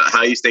bit about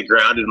how you stay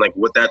grounded and like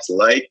what that's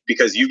like?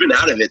 Because you've been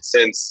out of it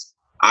since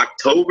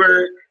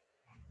October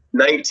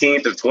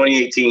 19th of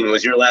 2018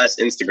 was your last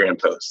Instagram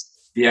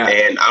post. Yeah.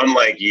 And I'm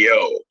like,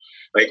 yo,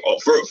 like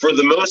for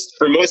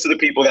most of the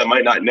people that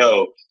might not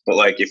know, but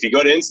like if you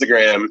go to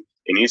Instagram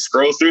and you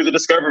scroll through the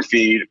Discover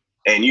feed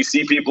and you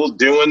see people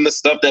doing the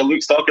stuff that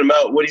Luke's talking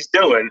about, what he's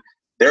doing,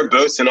 they're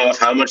boasting off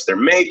how much they're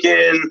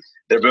making.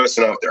 They're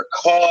boasting off their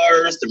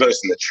cars. They're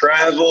boasting the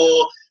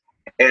travel.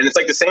 And it's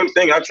like the same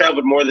thing. I've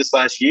traveled more this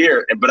last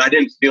year, but I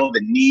didn't feel the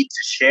need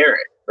to share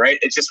it, right?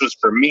 It just was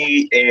for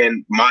me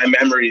and my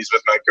memories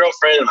with my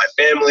girlfriend and my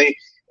family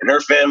and her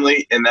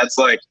family. And that's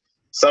like,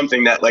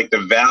 something that like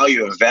the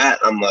value of that,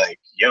 I'm like,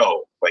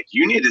 yo, like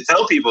you need to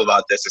tell people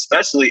about this,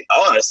 especially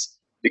us,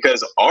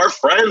 because our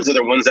friends are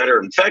the ones that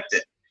are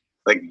infected.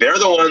 Like they're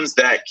the ones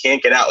that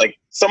can't get out. Like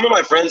some of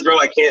my friends, bro,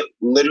 I can't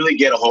literally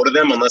get a hold of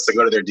them unless I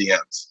go to their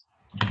DMs.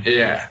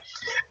 Yeah.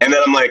 And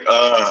then I'm like,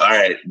 all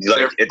right,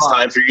 like it's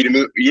time for you to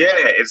move. Yeah,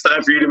 it's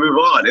time for you to move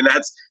on. And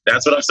that's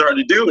what I'm starting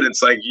to do. And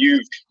it's like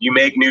you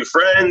make new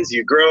friends,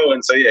 you grow.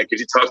 And so yeah, could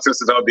you talk to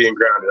us about being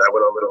grounded? I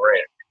went on a little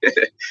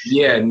rant.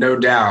 Yeah, no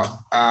doubt.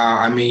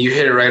 I mean, you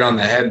hit it right on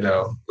the head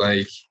though.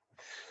 Like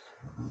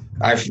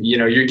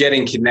you're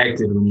getting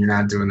connected when you're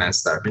not doing that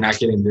stuff. You're not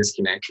getting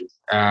disconnected.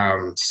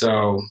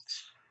 So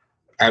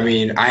I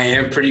mean, I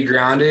am pretty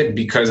grounded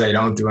because I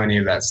don't do any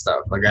of that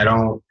stuff. Like I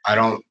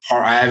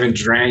haven't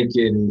drank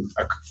in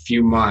a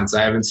few months.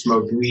 I haven't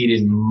smoked weed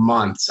in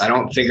months. I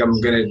don't think I'm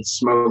going to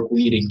smoke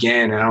weed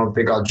again. I don't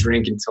think I'll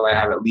drink until I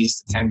have at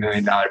least a $10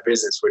 million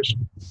business, which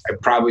I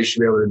probably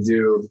should be able to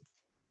do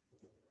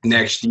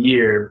next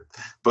year.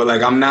 But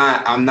like, I'm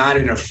not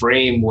in a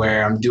frame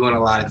where I'm doing a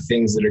lot of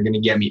things that are going to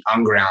get me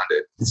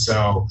ungrounded.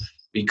 So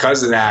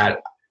because of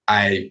that,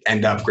 I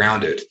end up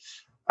grounded.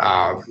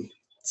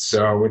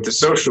 So with the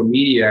social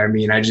media, I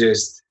mean, I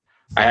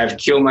have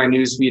kill my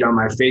newsfeed on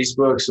my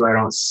Facebook so I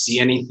don't see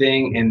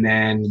anything. And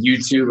then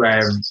YouTube, I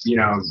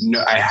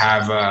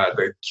have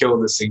the kill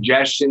the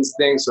suggestions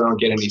thing so I don't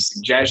get any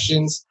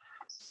suggestions.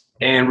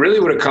 And really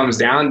what it comes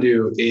down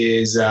to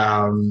is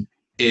I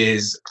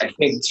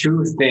think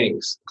two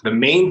things. The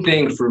main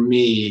thing for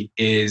me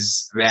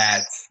is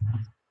that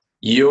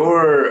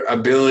your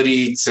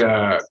ability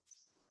to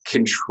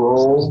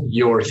control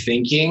your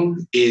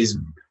thinking is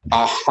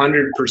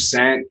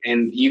 100%,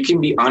 and you can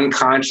be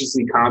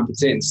unconsciously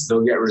competent and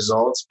still get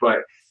results, but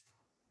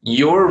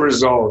your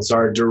results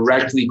are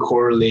directly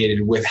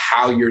correlated with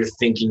how you're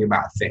thinking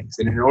about things.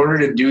 And in order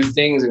to do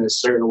things in a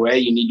certain way,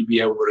 you need to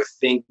be able to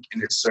think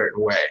in a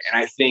certain way.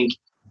 And I think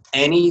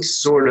any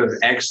sort of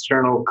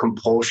external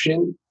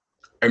compulsion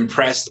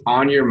impressed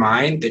on your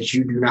mind that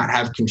you do not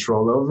have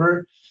control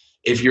over,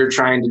 if you're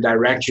trying to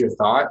direct your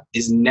thought,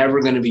 is never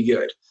going to be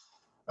good.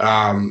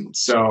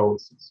 So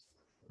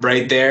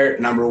right there,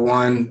 number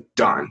one,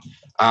 done.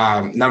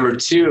 Number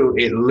two,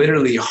 it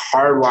literally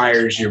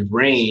hardwires your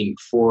brain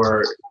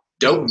for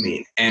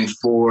dopamine and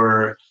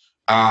for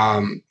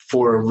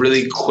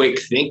really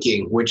quick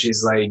thinking, which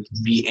is like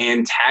the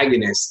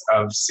antagonist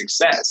of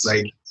success.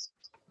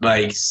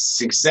 Like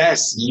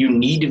success, you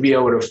need to be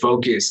able to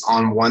focus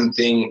on one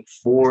thing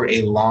for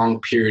a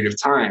long period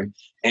of time.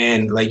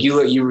 And like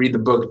you read the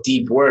book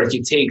Deep Work,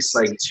 it takes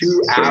like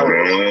 2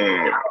 hours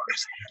to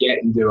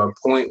get into a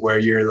point where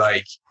you're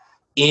like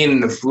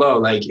in the flow.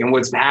 Like, and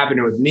what's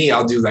happening with me,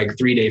 I'll do like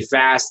 3-day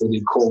fast. I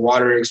did cold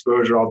water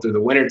exposure all through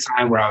the winter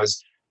time where I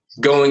was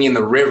going in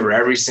the river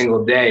every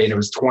single day and it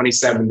was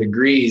 27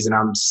 degrees and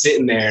I'm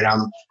sitting there and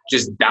I'm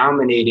just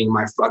dominating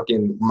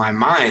my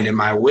mind and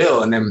my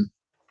will. And then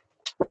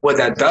what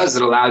that does,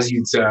 it allows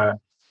you to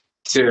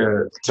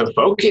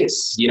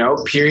focus,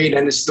 period,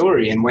 end of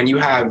story. And when you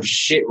have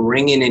shit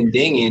ringing and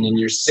dinging and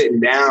you're sitting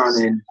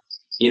down and,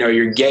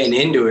 you're getting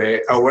into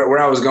it, where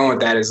I was going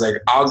with that is like,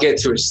 I'll get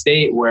to a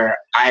state where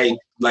I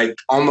like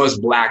almost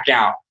black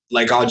out.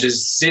 Like I'll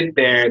just sit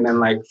there and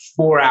then like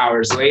 4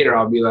 hours later,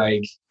 I'll be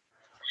like,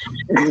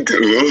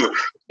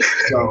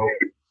 so,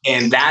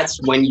 and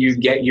that's when you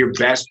get your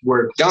best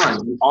work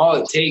done. All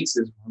it takes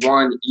is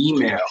one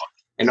email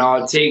and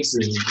all it takes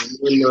is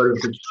one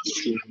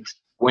notification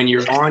when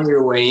you're on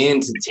your way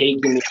into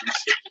taking the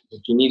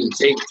that you need to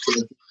take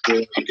to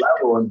the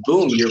level, and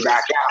boom, you're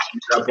back out.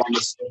 You're up on the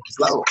surface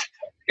level.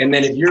 And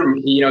then if you're,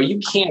 you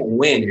can't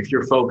win if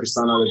you're focused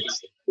on other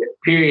people.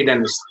 Period.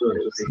 End of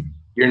story.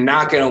 You're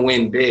not going to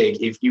win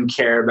big if you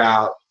care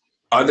about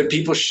other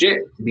people's shit.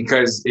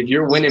 Because if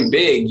you're winning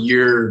big,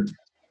 you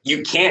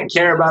can't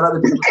care about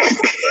other people.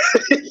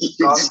 You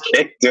just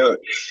can't do it.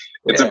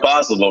 It's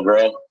impossible,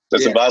 bro.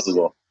 It's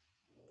impossible.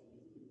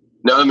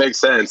 No, that makes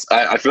sense.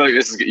 I feel like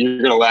you're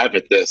going to laugh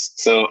at this.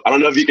 So I don't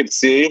know if you can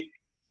see,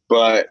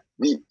 but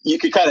you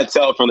can kind of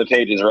tell from the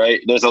pages,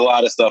 right? There's a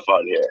lot of stuff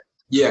on here.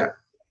 Yeah.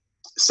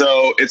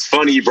 So it's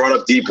funny you brought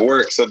up deep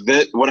work. So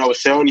what I was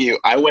showing you,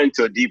 I went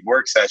to a deep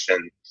work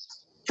session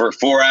for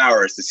 4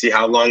 hours to see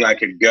how long I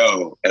could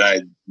go. And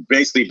I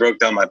basically broke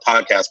down my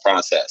podcast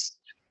process.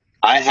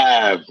 I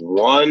have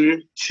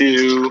 1,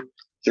 2,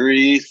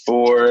 3,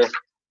 4,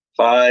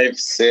 5,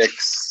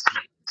 6,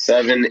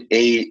 7,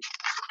 8,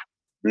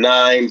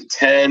 9,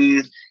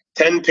 10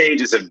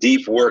 pages of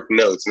deep work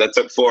notes. And that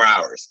took 4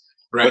 hours.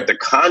 Right. But the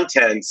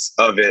contents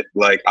of it,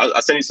 like,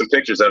 I'll send you some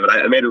pictures of it.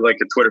 I made like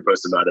a Twitter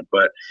post about it,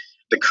 but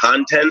the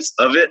contents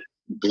of it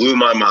blew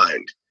my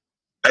mind.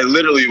 I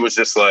literally was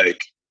just like,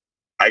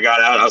 I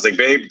got out. I was like,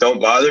 babe,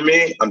 don't bother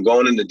me. I'm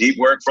going into deep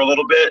work for a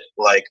little bit.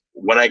 Like,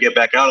 when I get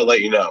back out, I'll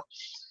let you know.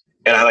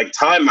 And I like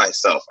timed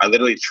myself. I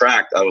literally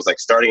tracked. I was like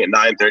starting at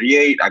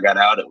 9:38. I got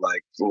out at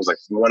like, it was like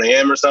 1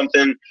 a.m. or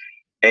something.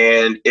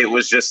 And it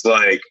was just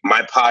like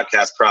my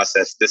podcast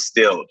process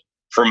distilled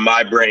from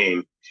my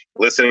brain,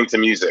 listening to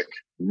music,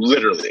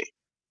 literally.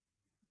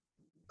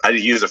 I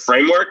use a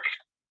framework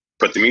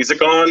put the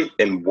music on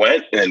and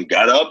went and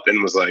got up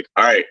and was like,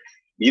 all right,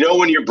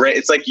 when your brain,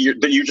 it's like you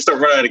just don't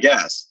run out of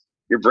gas.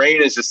 Your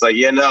brain is just like,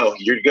 yeah, no,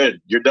 you're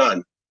good. You're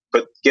done.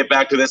 But get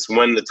back to this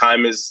when the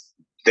time is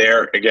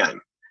there again.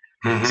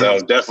 Mm-hmm. So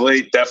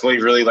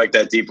definitely really like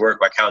that Deep Work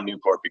by Cal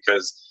Newport,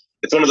 because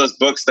it's one of those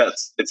books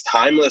it's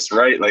timeless,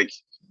 right? Like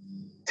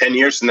 10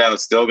 years from now,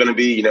 it's still going to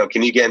be,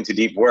 can you get into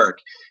deep work?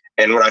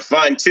 And what I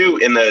find too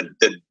in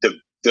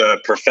the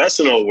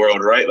professional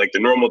world, right? Like the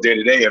normal day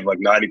to day of like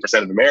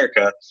 90% of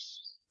America,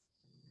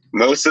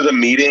 most of the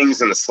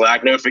meetings and the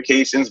Slack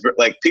notifications,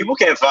 like people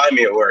can't find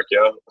me at work,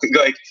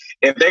 Like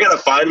if they got to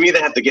find me, they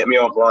have to get me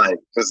offline.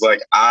 Cause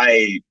like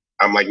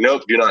I'm like,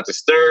 nope, do not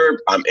disturb.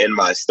 I'm in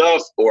my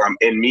stuff, or I'm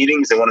in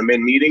meetings. And when I'm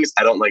in meetings,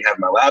 I don't like have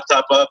my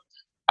laptop up.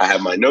 I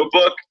have my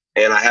notebook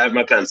and I have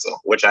my pencil,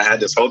 which I had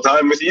this whole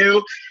time with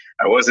you.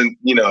 I wasn't,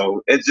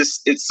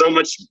 it's so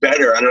much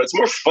better. I don't know, it's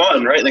more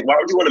fun, right? Like, why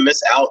would you want to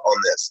miss out on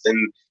this?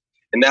 And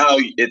now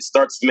it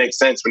starts to make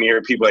sense when you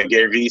hear people like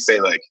Gary Vee say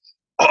like,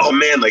 oh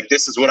man, like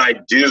this is what I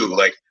do.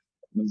 Like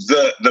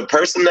the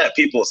person that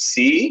people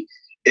see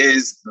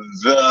is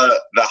the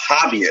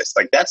hobbyist.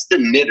 Like that's the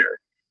knitter.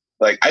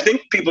 Like, I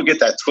think people get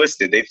that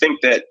twisted. They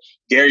think that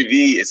Gary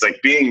Vee is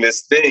like being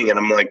this thing. And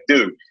I'm like,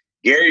 dude,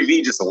 Gary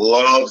Vee just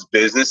loves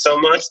business so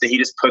much that he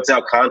just puts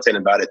out content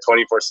about it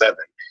 24/7.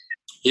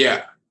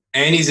 Yeah.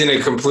 And he's in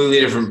a completely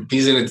different,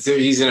 he's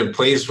in a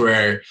place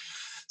where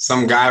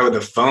some guy with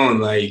a phone,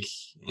 like,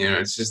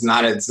 it's just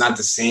not, it's not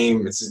the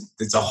same.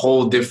 It's a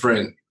whole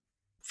different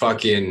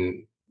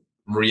fucking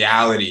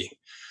reality.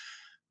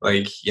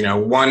 Like,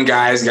 one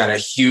guy's got a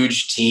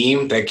huge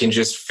team that can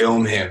just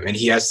film him and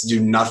he has to do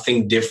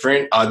nothing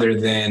different other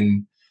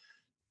than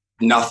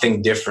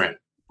nothing different.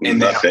 And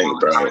nothing,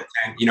 bro.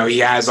 He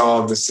has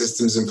all of the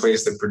systems in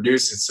place to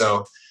produce it.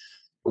 So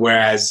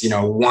whereas,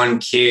 one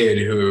kid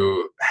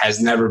who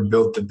has never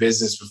built the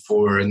business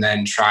before and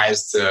then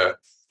tries to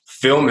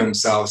film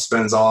himself,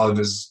 spends all of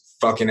his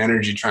fucking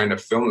energy trying to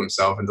film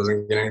himself and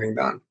doesn't get anything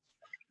done.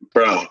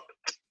 Bro,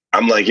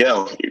 I'm like,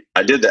 yo,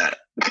 I did that.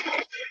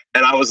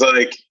 And I was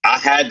like, I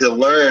had to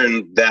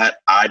learn that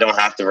I don't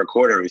have to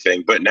record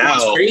everything. But now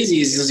what's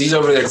crazy is he's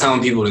over there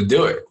telling people to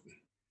do it.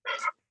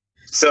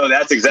 So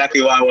that's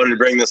exactly why I wanted to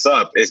bring this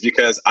up, is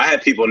because I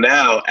have people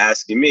now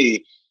asking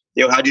me,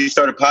 how did you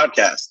start a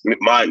podcast?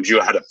 Mind you,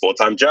 I had a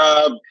full-time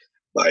job,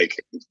 like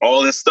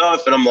all this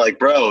stuff. And I'm like,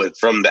 bro, it's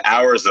from the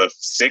hours of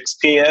 6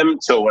 p.m.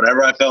 till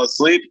whenever I fell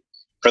asleep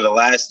for the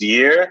last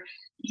year.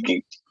 You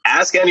can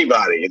ask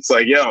anybody. It's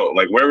like,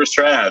 like where was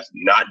Trav?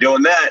 Not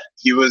doing that.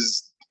 He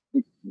was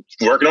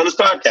working on his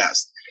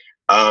podcast.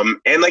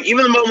 And like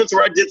even the moments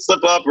where I did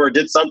slip up or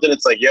did something,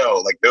 it's like,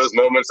 like those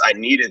moments I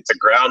needed to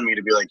ground me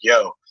to be like,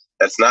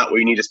 that's not where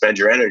you need to spend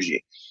your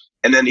energy.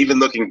 And then even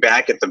looking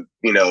back at the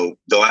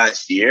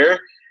last year,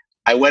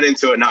 I went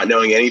into it not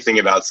knowing anything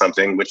about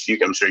something, which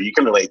I'm sure you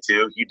can relate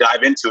to. You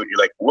dive into it, you're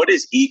like, what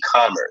is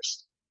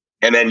e-commerce?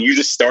 And then you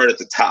just start at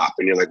the top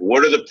and you're like,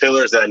 what are the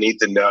pillars that I need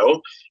to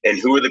know? And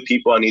who are the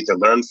people I need to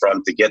learn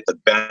from to get the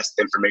best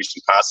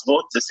information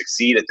possible to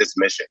succeed at this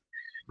mission?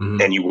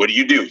 Mm-hmm. And what do?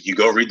 You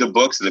go read the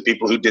books of the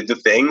people who did the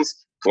things,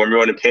 form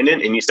your own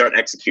opinion, and you start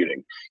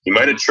executing. You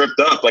might have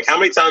tripped up. Like, how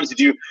many times did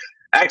you,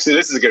 actually,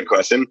 this is a good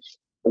question.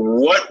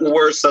 What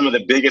were some of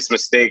the biggest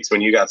mistakes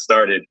when you got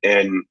started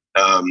in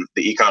the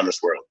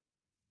e-commerce world?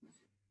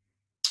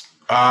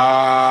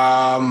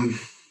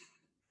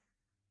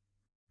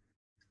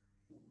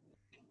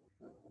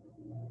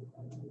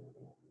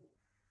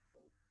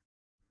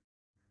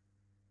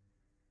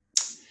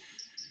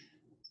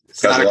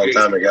 That's a long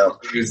time ago.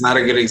 It's not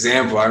a good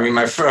example. I mean,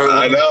 my first.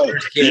 I know,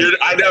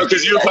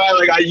 because you were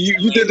probably like,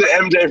 you did the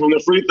MJ from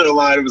the free throw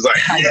line. It was like,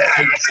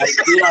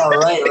 yeah,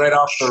 right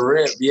off the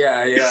rip.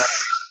 Yeah.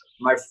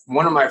 My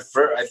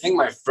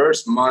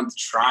first month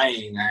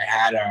trying, I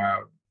had a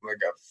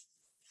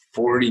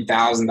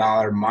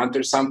 $40,000 month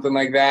or something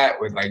like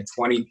that, with like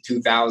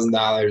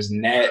 $22,000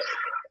 net.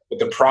 But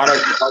the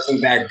product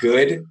wasn't that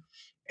good,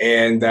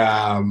 and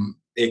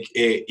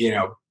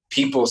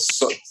people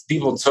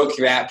took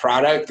that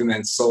product and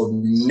then sold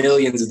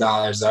millions of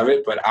dollars of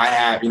it. But I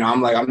have,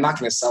 I'm like, I'm not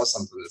going to sell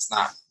something that's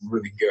not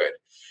really good.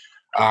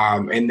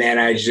 And then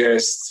I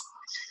just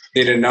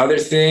did another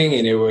thing,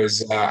 and it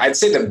was, I'd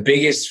say the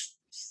biggest,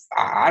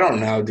 I don't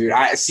know, dude.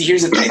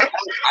 Here's the thing.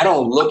 I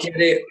don't look at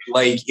it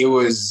like it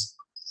was,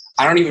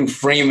 I don't even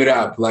frame it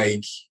up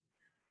like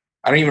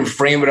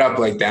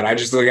that. I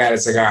just look at it,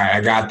 it's like, all right, I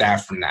got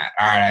that from that.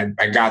 All right,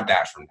 I got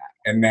that from that.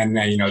 And then,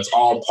 it's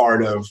all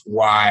part of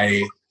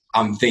why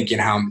I'm thinking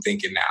how I'm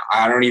thinking now.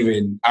 I don't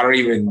even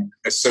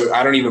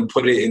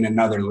put it in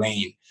another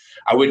lane.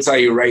 I would tell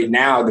you right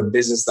now, the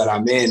business that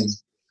I'm in,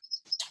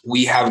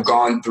 we have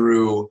gone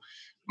through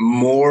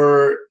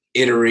more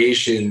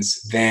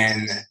iterations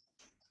than,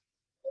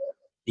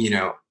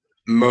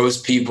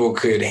 most people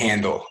could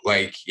handle,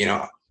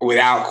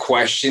 without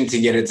question, to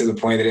get it to the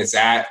point that it's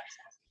at.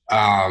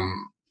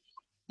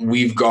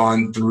 We've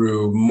gone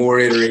through more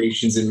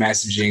iterations in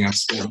messaging. I've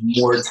spent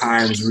more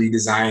times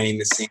redesigning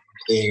the same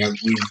thing.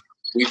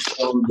 We've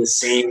filmed the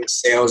same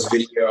sales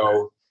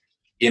video,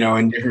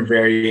 in different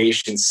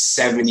variations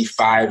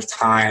 75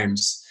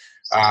 times.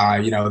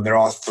 They're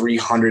all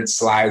 300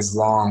 slides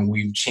long.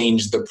 We've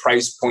changed the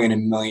price point a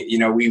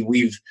million.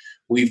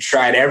 We've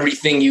tried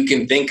everything you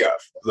can think of,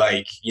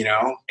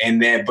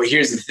 and then, but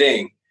here's the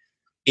thing.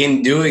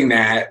 In doing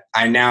that,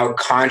 I now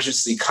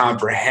consciously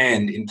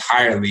comprehend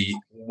entirely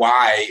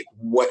why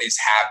what is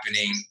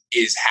happening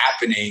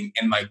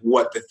and like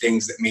what the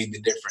things that made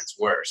the difference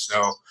were.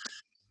 So,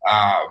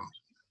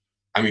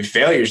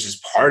 failure is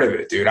just part of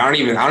it, dude. I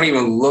don't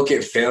even look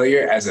at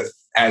failure I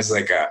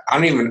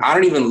don't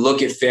even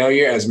look at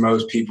failure as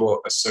most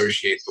people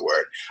associate the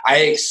word.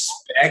 I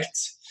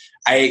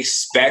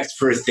expect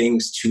for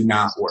things to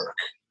not work.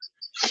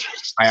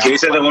 Can you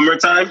say that one more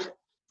time?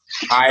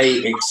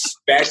 I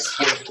expect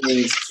for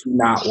things to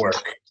not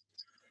work.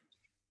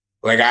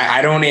 Like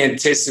I don't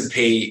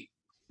anticipate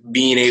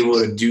being able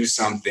to do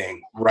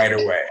something right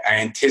away. I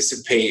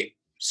anticipate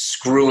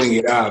screwing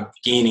it up,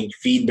 gaining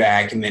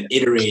feedback, and then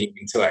iterating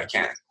until I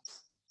can.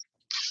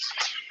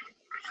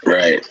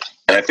 Right.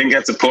 And I think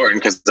that's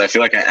important because I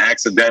feel like I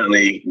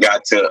accidentally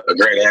got to a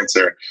great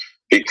answer,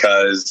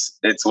 because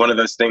it's one of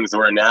those things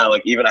where now,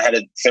 like, even I had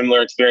a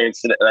similar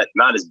experience today,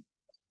 not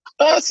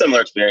as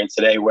similar experience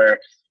today, where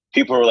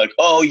people were like,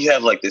 oh, you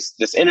have like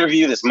this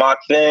interview, this mock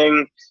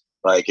thing,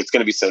 like it's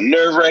going to be so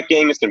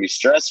nerve-wracking, it's going to be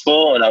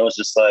stressful. And I was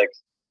just like,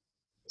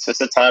 it's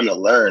just a time to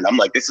learn. I'm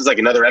like, this is like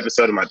another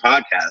episode of my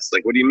podcast.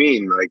 Like, what do you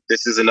mean? Like,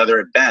 this is another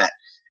at-bat.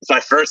 It's my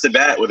first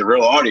at-bat with a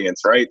real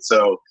audience, right?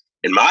 So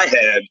in my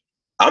head,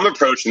 I'm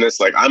approaching this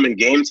like I'm in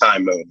game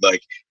time mode.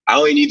 Like, I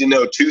only need to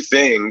know 2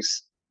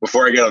 things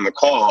before I get on the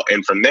call.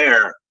 And from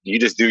there, you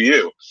just do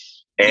you.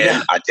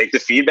 And I take the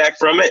feedback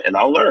from it and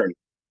I'll learn.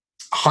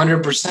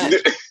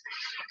 100%.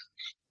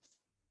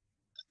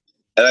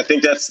 And I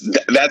think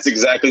that's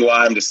exactly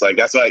why I'm just like,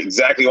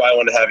 exactly why I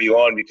want to have you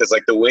on, because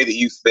like the way that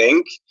you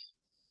think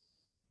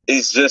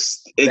is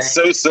just, it's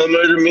so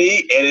similar to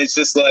me. And it's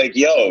just like,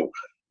 yo,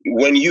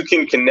 when you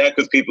can connect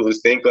with people who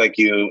think like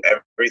you,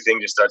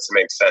 everything just starts to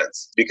make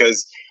sense.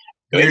 Because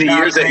in the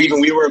years that even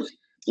we were,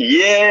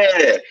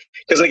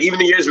 because like even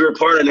the years we were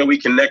apart, I know we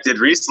connected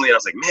recently. And I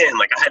was like, man,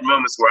 like I had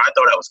moments where I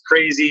thought I was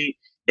crazy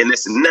and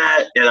this and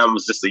that. And I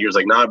was just, the years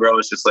like, nah, bro,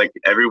 it's just like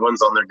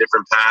everyone's on their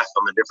different path,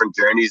 on their different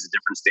journeys at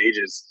different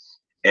stages.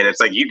 And it's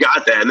like, you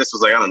got that. And this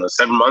was like, I don't know,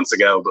 7 months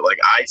ago, but like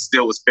I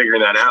still was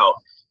figuring that out.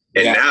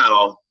 And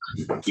now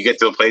you get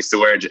to a place to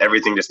where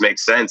everything just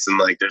makes sense. And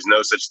like, there's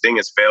no such thing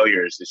as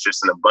failures. It's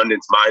just an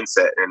abundance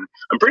mindset. And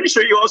I'm pretty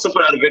sure you also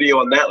put out a video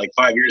on that like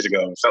 5 years ago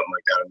or something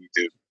like that on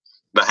YouTube,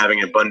 about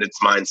having an abundance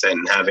mindset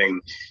and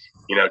having,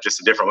 just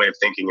a different way of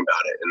thinking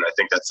about it. And I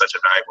think that's such a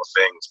valuable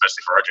thing,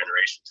 especially for our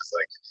generation. It's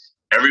like,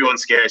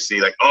 everyone's scared to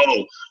see like,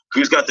 oh,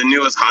 who's got the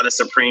newest, hottest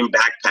Supreme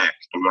backpack?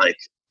 I'm like,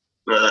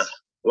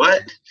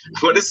 what?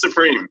 What is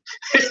Supreme?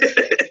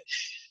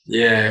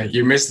 Yeah,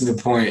 you're missing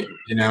the point,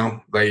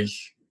 like,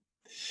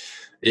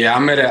 yeah,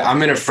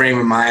 I'm in a frame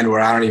of mind where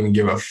I don't even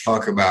give a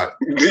fuck about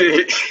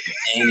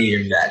any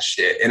of that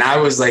shit. And I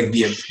was like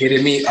the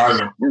epitome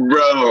of it.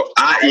 Bro,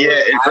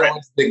 I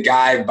was the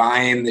guy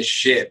buying the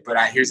shit. But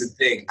here's the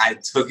thing. I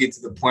took it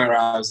to the point where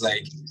I was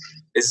like,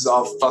 this is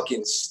all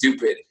fucking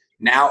stupid.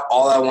 Now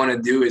all I want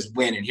to do is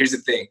win. And here's the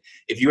thing.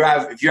 If you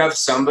have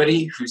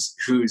somebody who's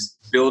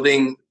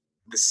building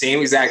the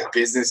same exact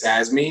business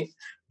as me,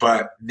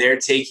 but they're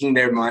taking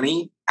their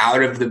money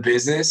out of the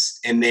business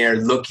and they're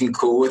looking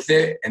cool with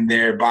it and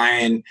they're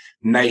buying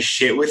nice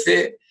shit with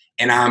it,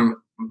 and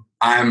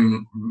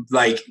I'm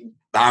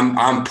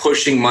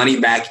pushing money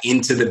back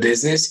into the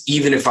business,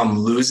 even if I'm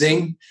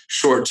losing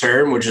short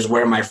term, which is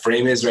where my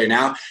frame is right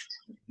now,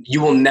 you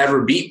will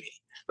never beat me.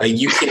 Like,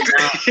 you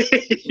cannot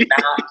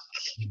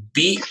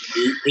beat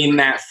me in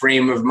that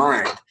frame of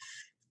mind.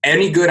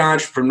 Any good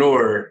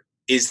entrepreneur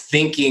is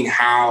thinking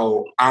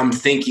how I'm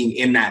thinking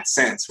in that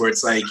sense, where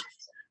it's like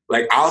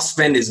I'll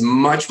spend as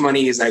much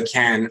money as I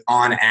can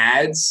on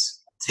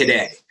ads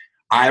today.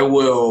 I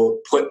will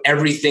put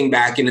everything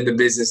back into the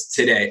business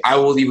today. I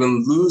will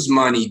even lose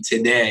money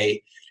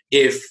today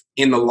if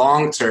in the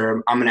long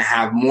term I'm going to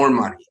have more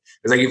money.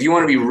 It's like, if you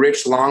want to be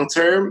rich long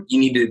term, you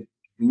need to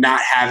not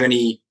have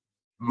any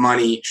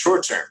money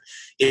short term.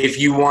 If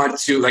you want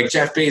to, like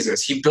Jeff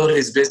Bezos, he built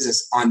his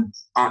business on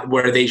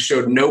where they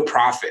showed no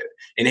profit.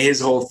 And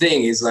his whole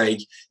thing is like,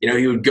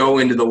 he would go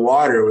into the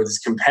water with his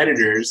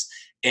competitors,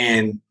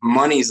 and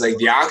money's like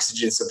the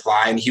oxygen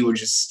supply, and he would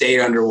just stay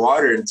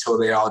underwater until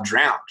they all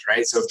drowned,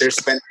 right? So if they're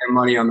spending their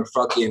money on the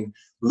fucking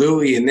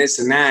Louis and this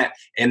and that,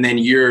 and then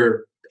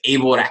you're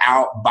able to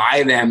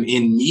outbuy them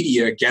in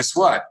media, guess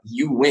what?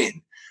 You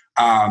win.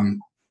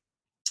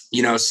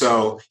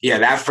 So yeah,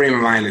 that frame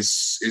of mind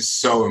is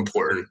so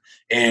important.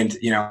 And,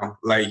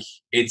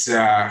 it's,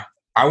 I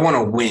want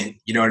to win,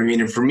 you know what I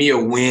mean? And for me, a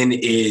win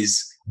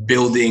is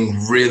building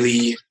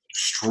really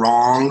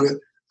strong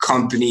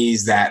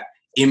companies that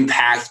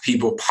impact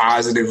people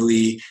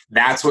positively.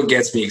 That's what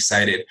gets me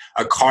excited.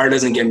 A car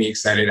doesn't get me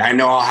excited. I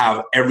know I'll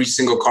have every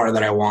single car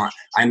that I want.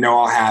 I know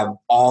I'll have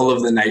all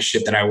of the nice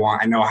shit that I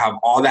want. I know I'll have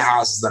all the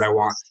houses that I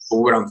want. But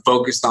what I'm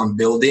focused on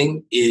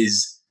building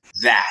is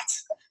that.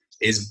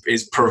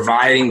 is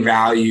providing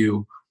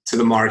value to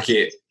the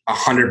market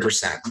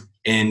 100%,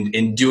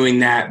 and doing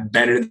that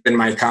better than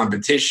my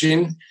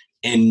competition,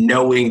 and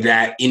knowing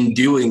that in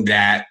doing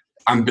that,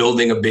 I'm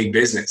building a big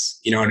business.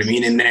 You know what I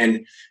mean?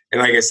 And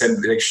like I said,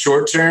 like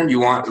short term,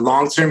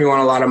 long term, you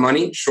want a lot of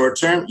money. Short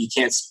term, you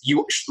can't.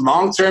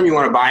 Long term, you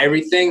want to buy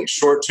everything.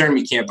 Short term,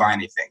 you can't buy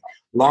anything.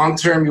 Long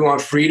term, you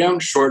want freedom.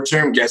 Short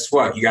term, guess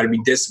what? You got to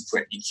be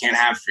disciplined. You can't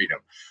have freedom.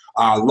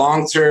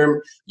 Long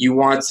term, you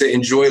want to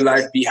enjoy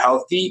life, be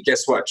healthy.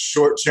 Guess what?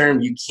 Short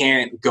term, you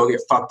can't go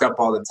get fucked up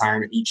all the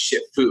time and eat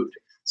shit food.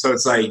 So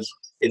it's like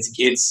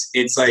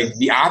it's like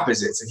the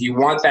opposites. If you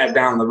want that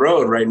down the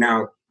road, right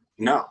now,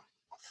 no.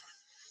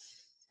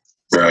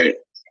 Right.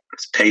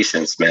 It's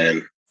patience,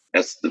 man.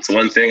 That's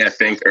one thing I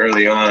think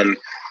early on.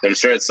 I'm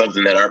sure it's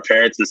something that our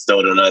parents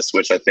instilled in us,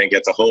 which I think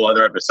it's a whole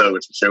other episode,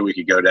 which I'm sure we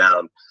could go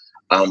down.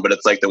 But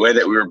it's like the way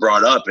that we were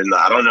brought up, and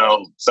I don't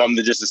know, something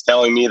that just is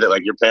telling me that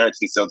like your parents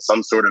instilled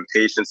some sort of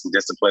patience and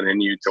discipline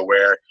in you to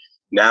where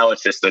now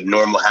it's just a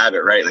normal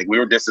habit, right? Like we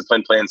were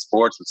disciplined playing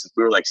sports since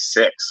we were like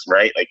 6,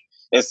 right? Like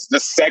it's the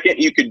second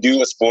you could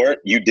do a sport,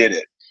 you did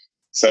it.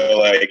 So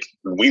like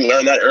we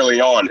learned that early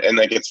on, and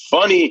like it's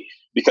funny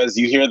because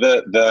you hear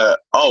the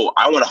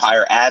I want to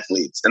hire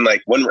athletes, and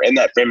like when we're in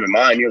that frame of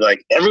mind, you're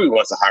like everyone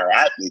wants to hire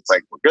athletes.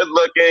 Like we're good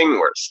looking,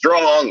 we're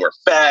strong, we're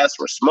fast,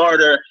 we're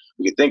smarter.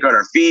 We can think on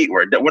our feet,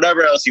 or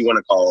whatever else you want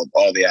to call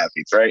all the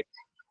athletes, right?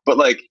 But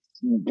like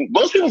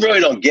most people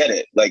really don't get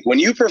it. Like when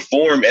you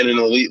perform at an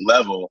elite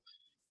level,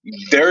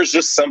 there's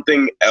just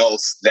something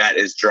else that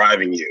is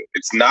driving you.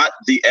 It's not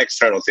the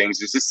external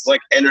things. It's just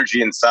like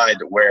energy inside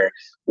where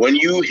when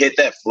you hit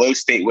that flow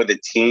state with a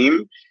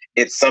team,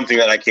 it's something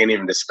that I can't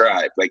even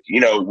describe. Like, you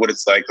know, what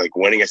it's like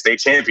winning a state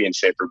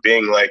championship or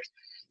being like,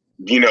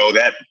 you know,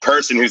 that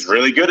person who's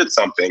really good at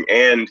something.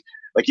 And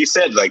like you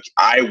said, like,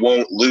 I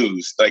won't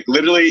lose. Like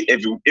literally,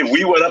 if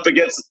we went up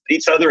against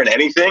each other in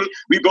anything,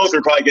 we both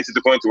would probably get to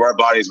the point where our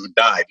bodies would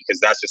die because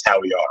that's just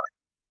how we are.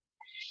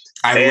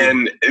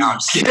 And I'm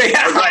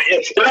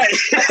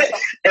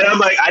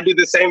like, I did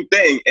the same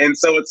thing. And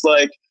so it's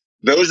like,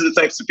 those are the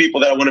types of people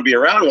that I want to be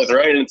around with,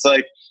 right? And it's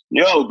like,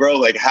 yo, bro,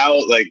 like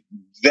how, like,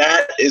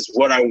 that is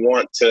what I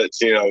want to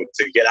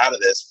get out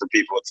of this for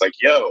people. It's like,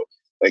 yo,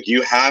 like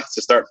you have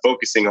to start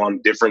focusing on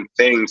different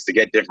things to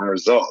get different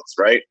results,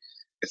 right?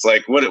 It's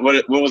like, what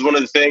was one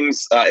of the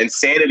things,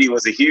 insanity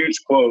was a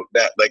huge quote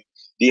that like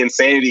the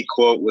insanity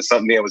quote was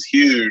something that was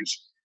huge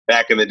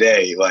back in the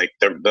day, like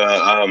the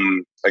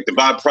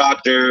Bob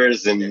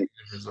Proctors and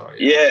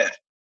yeah.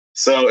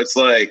 So it's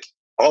like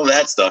all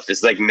that stuff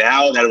is like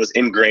now that it was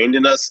ingrained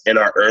in us in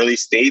our early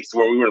states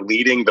where we were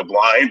leading the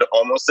blind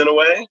almost in a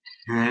way.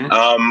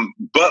 Mm-hmm.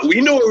 But we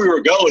knew where we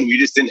were going. We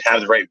just didn't have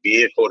the right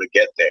vehicle to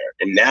get there.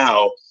 And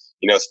now,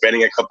 you know,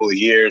 spending a couple of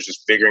years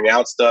just figuring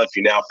out stuff,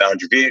 you now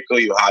found your vehicle,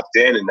 you hopped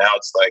in, and now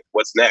it's like,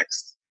 what's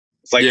next?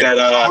 It's like that.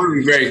 I want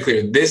to be very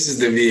clear. This is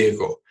the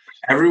vehicle.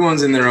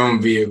 Everyone's in their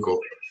own vehicle.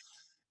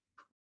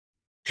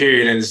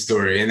 Period. End of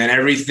story. And then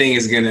everything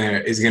is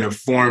gonna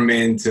form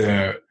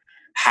into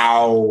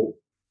how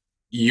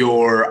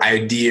your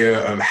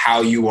idea of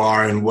how you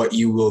are and what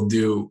you will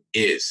do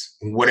is.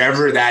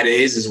 Whatever that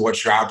is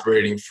what you're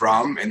operating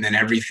from, and then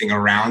everything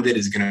around it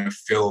is going to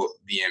fill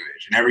the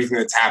image. And everything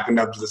that's happened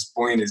up to this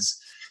point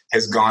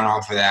has gone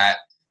off of that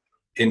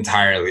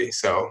entirely.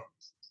 So,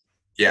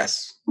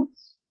 yes.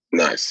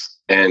 Nice.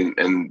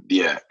 And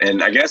yeah.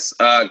 And I guess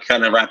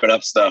kind of wrapping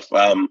up stuff.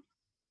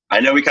 I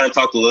know we kind of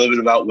talked a little bit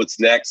about what's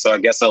next, so I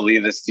guess I'll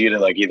leave this to you to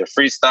like either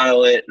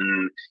freestyle it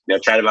and, you know,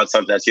 chat about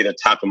something that's either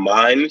top of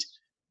mind.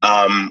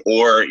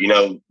 Or, you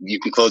know, you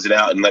can close it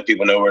out and let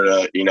people know where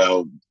to, you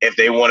know, if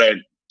they want to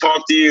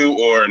talk to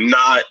you or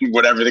not,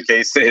 whatever the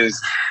case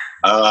is.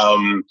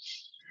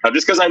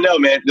 Just because I know,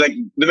 man, like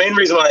the main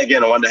reason why,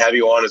 again, I wanted to have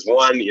you on is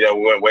one, you know,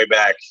 we went way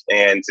back,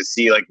 and to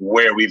see like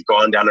where we've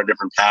gone down our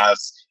different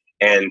paths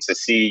and to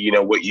see, you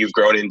know, what you've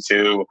grown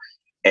into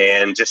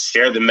and just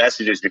share the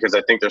messages because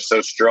I think they're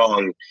so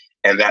strong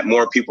and that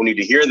more people need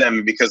to hear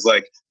them because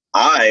like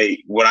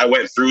when I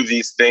went through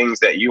these things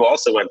that you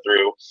also went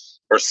through,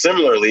 or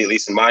similarly, at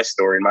least in my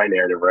story, in my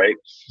narrative, right?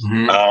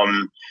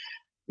 Mm-hmm.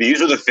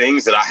 These are the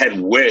things that I had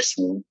wished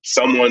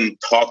someone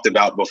talked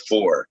about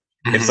before.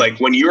 Mm-hmm. It's like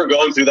when you were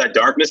going through that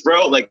darkness,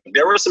 bro, like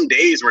there were some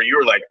days where you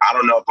were like, I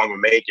don't know if I'm gonna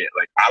make it.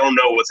 Like, I don't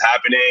know what's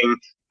happening.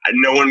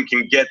 No one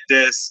can get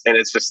this. And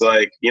it's just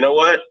like, you know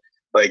what?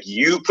 Like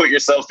you put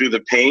yourself through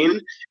the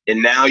pain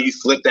and now you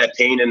flip that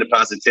pain into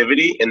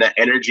positivity, and that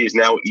energy is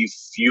now what you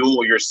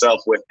fuel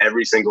yourself with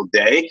every single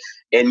day.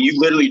 And you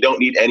literally don't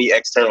need any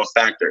external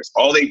factors.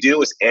 All they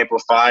do is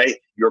amplify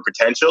your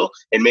potential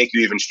and make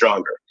you even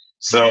stronger.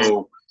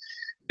 So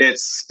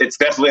it's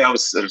definitely, I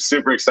was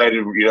super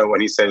excited, you know, when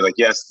he said like,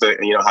 yes,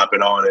 you know,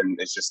 hopping on, and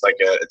it's just like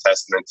a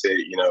testament to,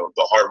 you know,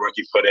 the hard work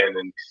you put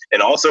in.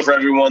 And also for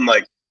everyone,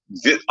 like,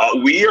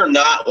 we are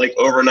not like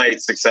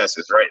overnight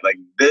successes, right? Like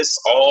this,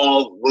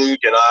 all Luke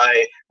and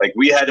I, like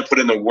we had to put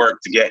in the work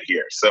to get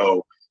here.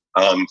 So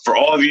for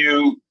all of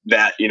you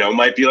that, you know,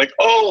 might be like,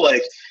 oh,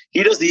 like,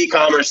 he does the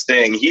e-commerce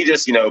thing. He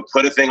just,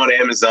 put a thing on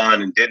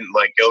Amazon and didn't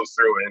like go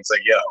through it. And it's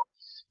like, yo,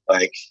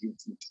 like,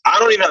 I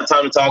don't even have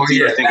time to talk to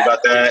you or think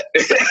about that.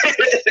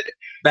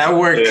 That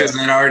worked because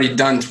I'd already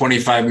done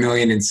 25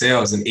 million in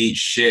sales and ate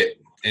shit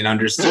and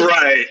understood.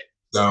 Right.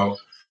 So,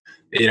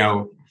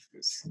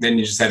 then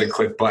you just had to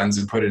click buttons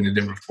and put it in a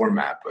different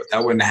format. But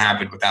that wouldn't have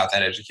happened without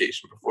that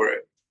education before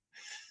it.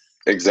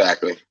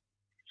 Exactly.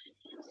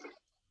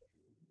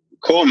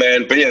 Cool,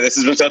 man. But yeah, this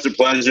has been such a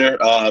pleasure.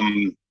 I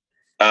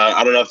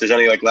don't know if there's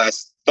any like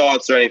last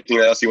thoughts or anything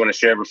else you want to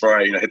share before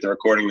I hit the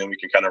recording, then we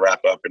can kind of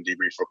wrap up and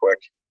debrief real quick.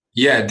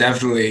 Yeah,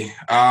 definitely.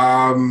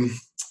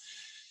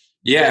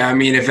 Yeah, I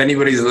mean, if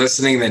anybody's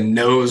listening that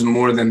knows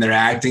more than they're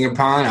acting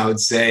upon, I would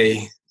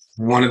say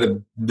one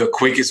of the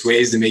quickest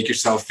ways to make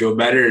yourself feel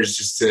better is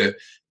just to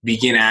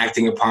begin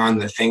acting upon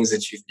the things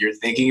that you're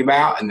thinking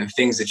about and the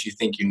things that you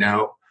think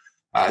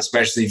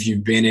especially if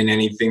you've been in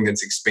anything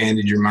that's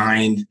expanded your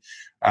mind.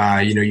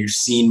 You've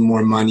seen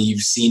more money,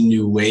 you've seen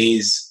new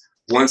ways.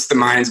 Once the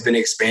mind's been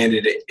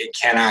expanded, it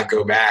cannot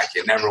go back.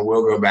 It never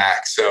will go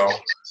back. So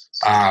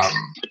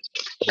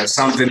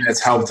something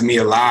that's helped me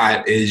a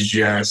lot is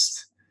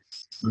just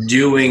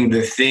doing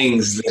the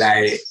things that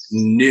I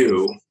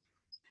knew.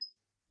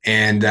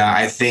 And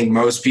I think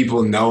most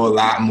people know a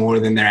lot more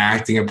than they're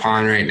acting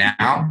upon right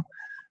now.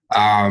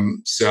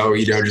 So,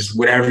 just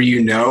whatever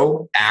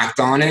act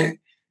on it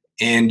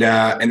and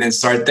then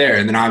start there.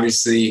 And then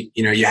obviously,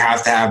 you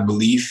have to have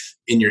belief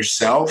in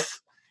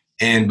yourself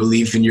and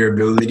belief in your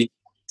ability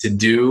to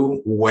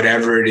do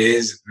whatever it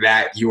is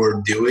that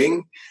you're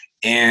doing.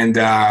 And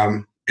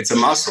it's a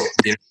muscle.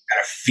 You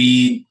gotta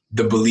feed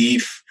the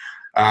belief.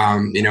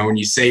 When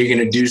you say you're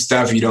going to do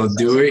stuff, you don't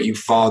do it, you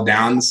fall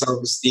down the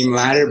self-esteem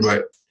ladder,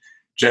 but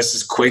just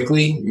as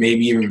quickly,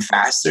 maybe even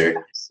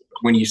faster,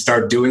 when you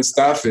start doing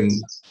stuff and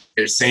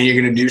you're saying you're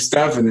going to do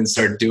stuff and then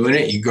start doing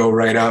it, you go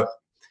right up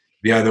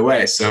the other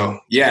way. So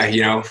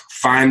yeah,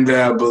 find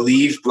the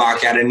belief,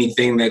 block out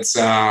anything that's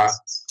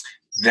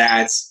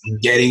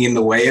getting in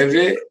the way of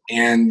it.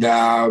 And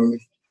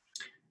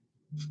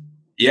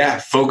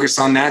focus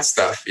on that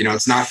stuff.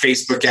 It's not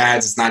Facebook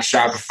ads. It's not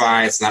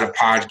Shopify. It's not a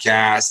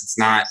podcast. It's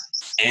not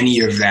any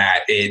of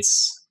that.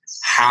 It's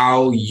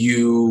how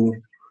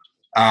you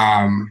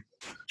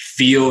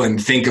feel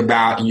and think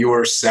about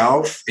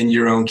yourself and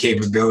your own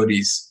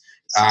capabilities.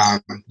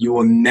 You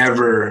will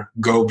never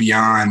go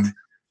beyond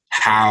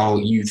how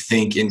you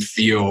think and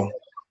feel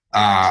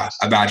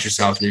about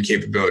yourself and your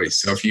capabilities.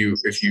 So if you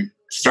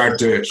start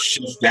to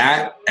shift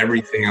that,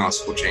 everything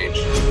else will change.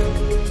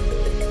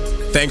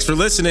 Thanks for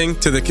listening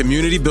to the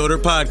Community Builder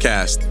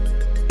Podcast.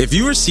 If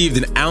you received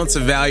an ounce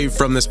of value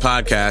from this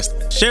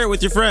podcast, share it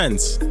with your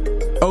friends.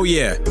 Oh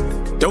yeah,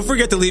 don't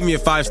forget to leave me a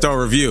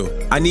 5-star review.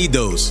 I need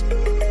those.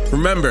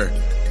 Remember,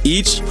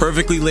 each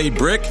perfectly laid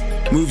brick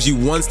moves you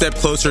one step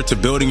closer to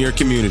building your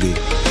community.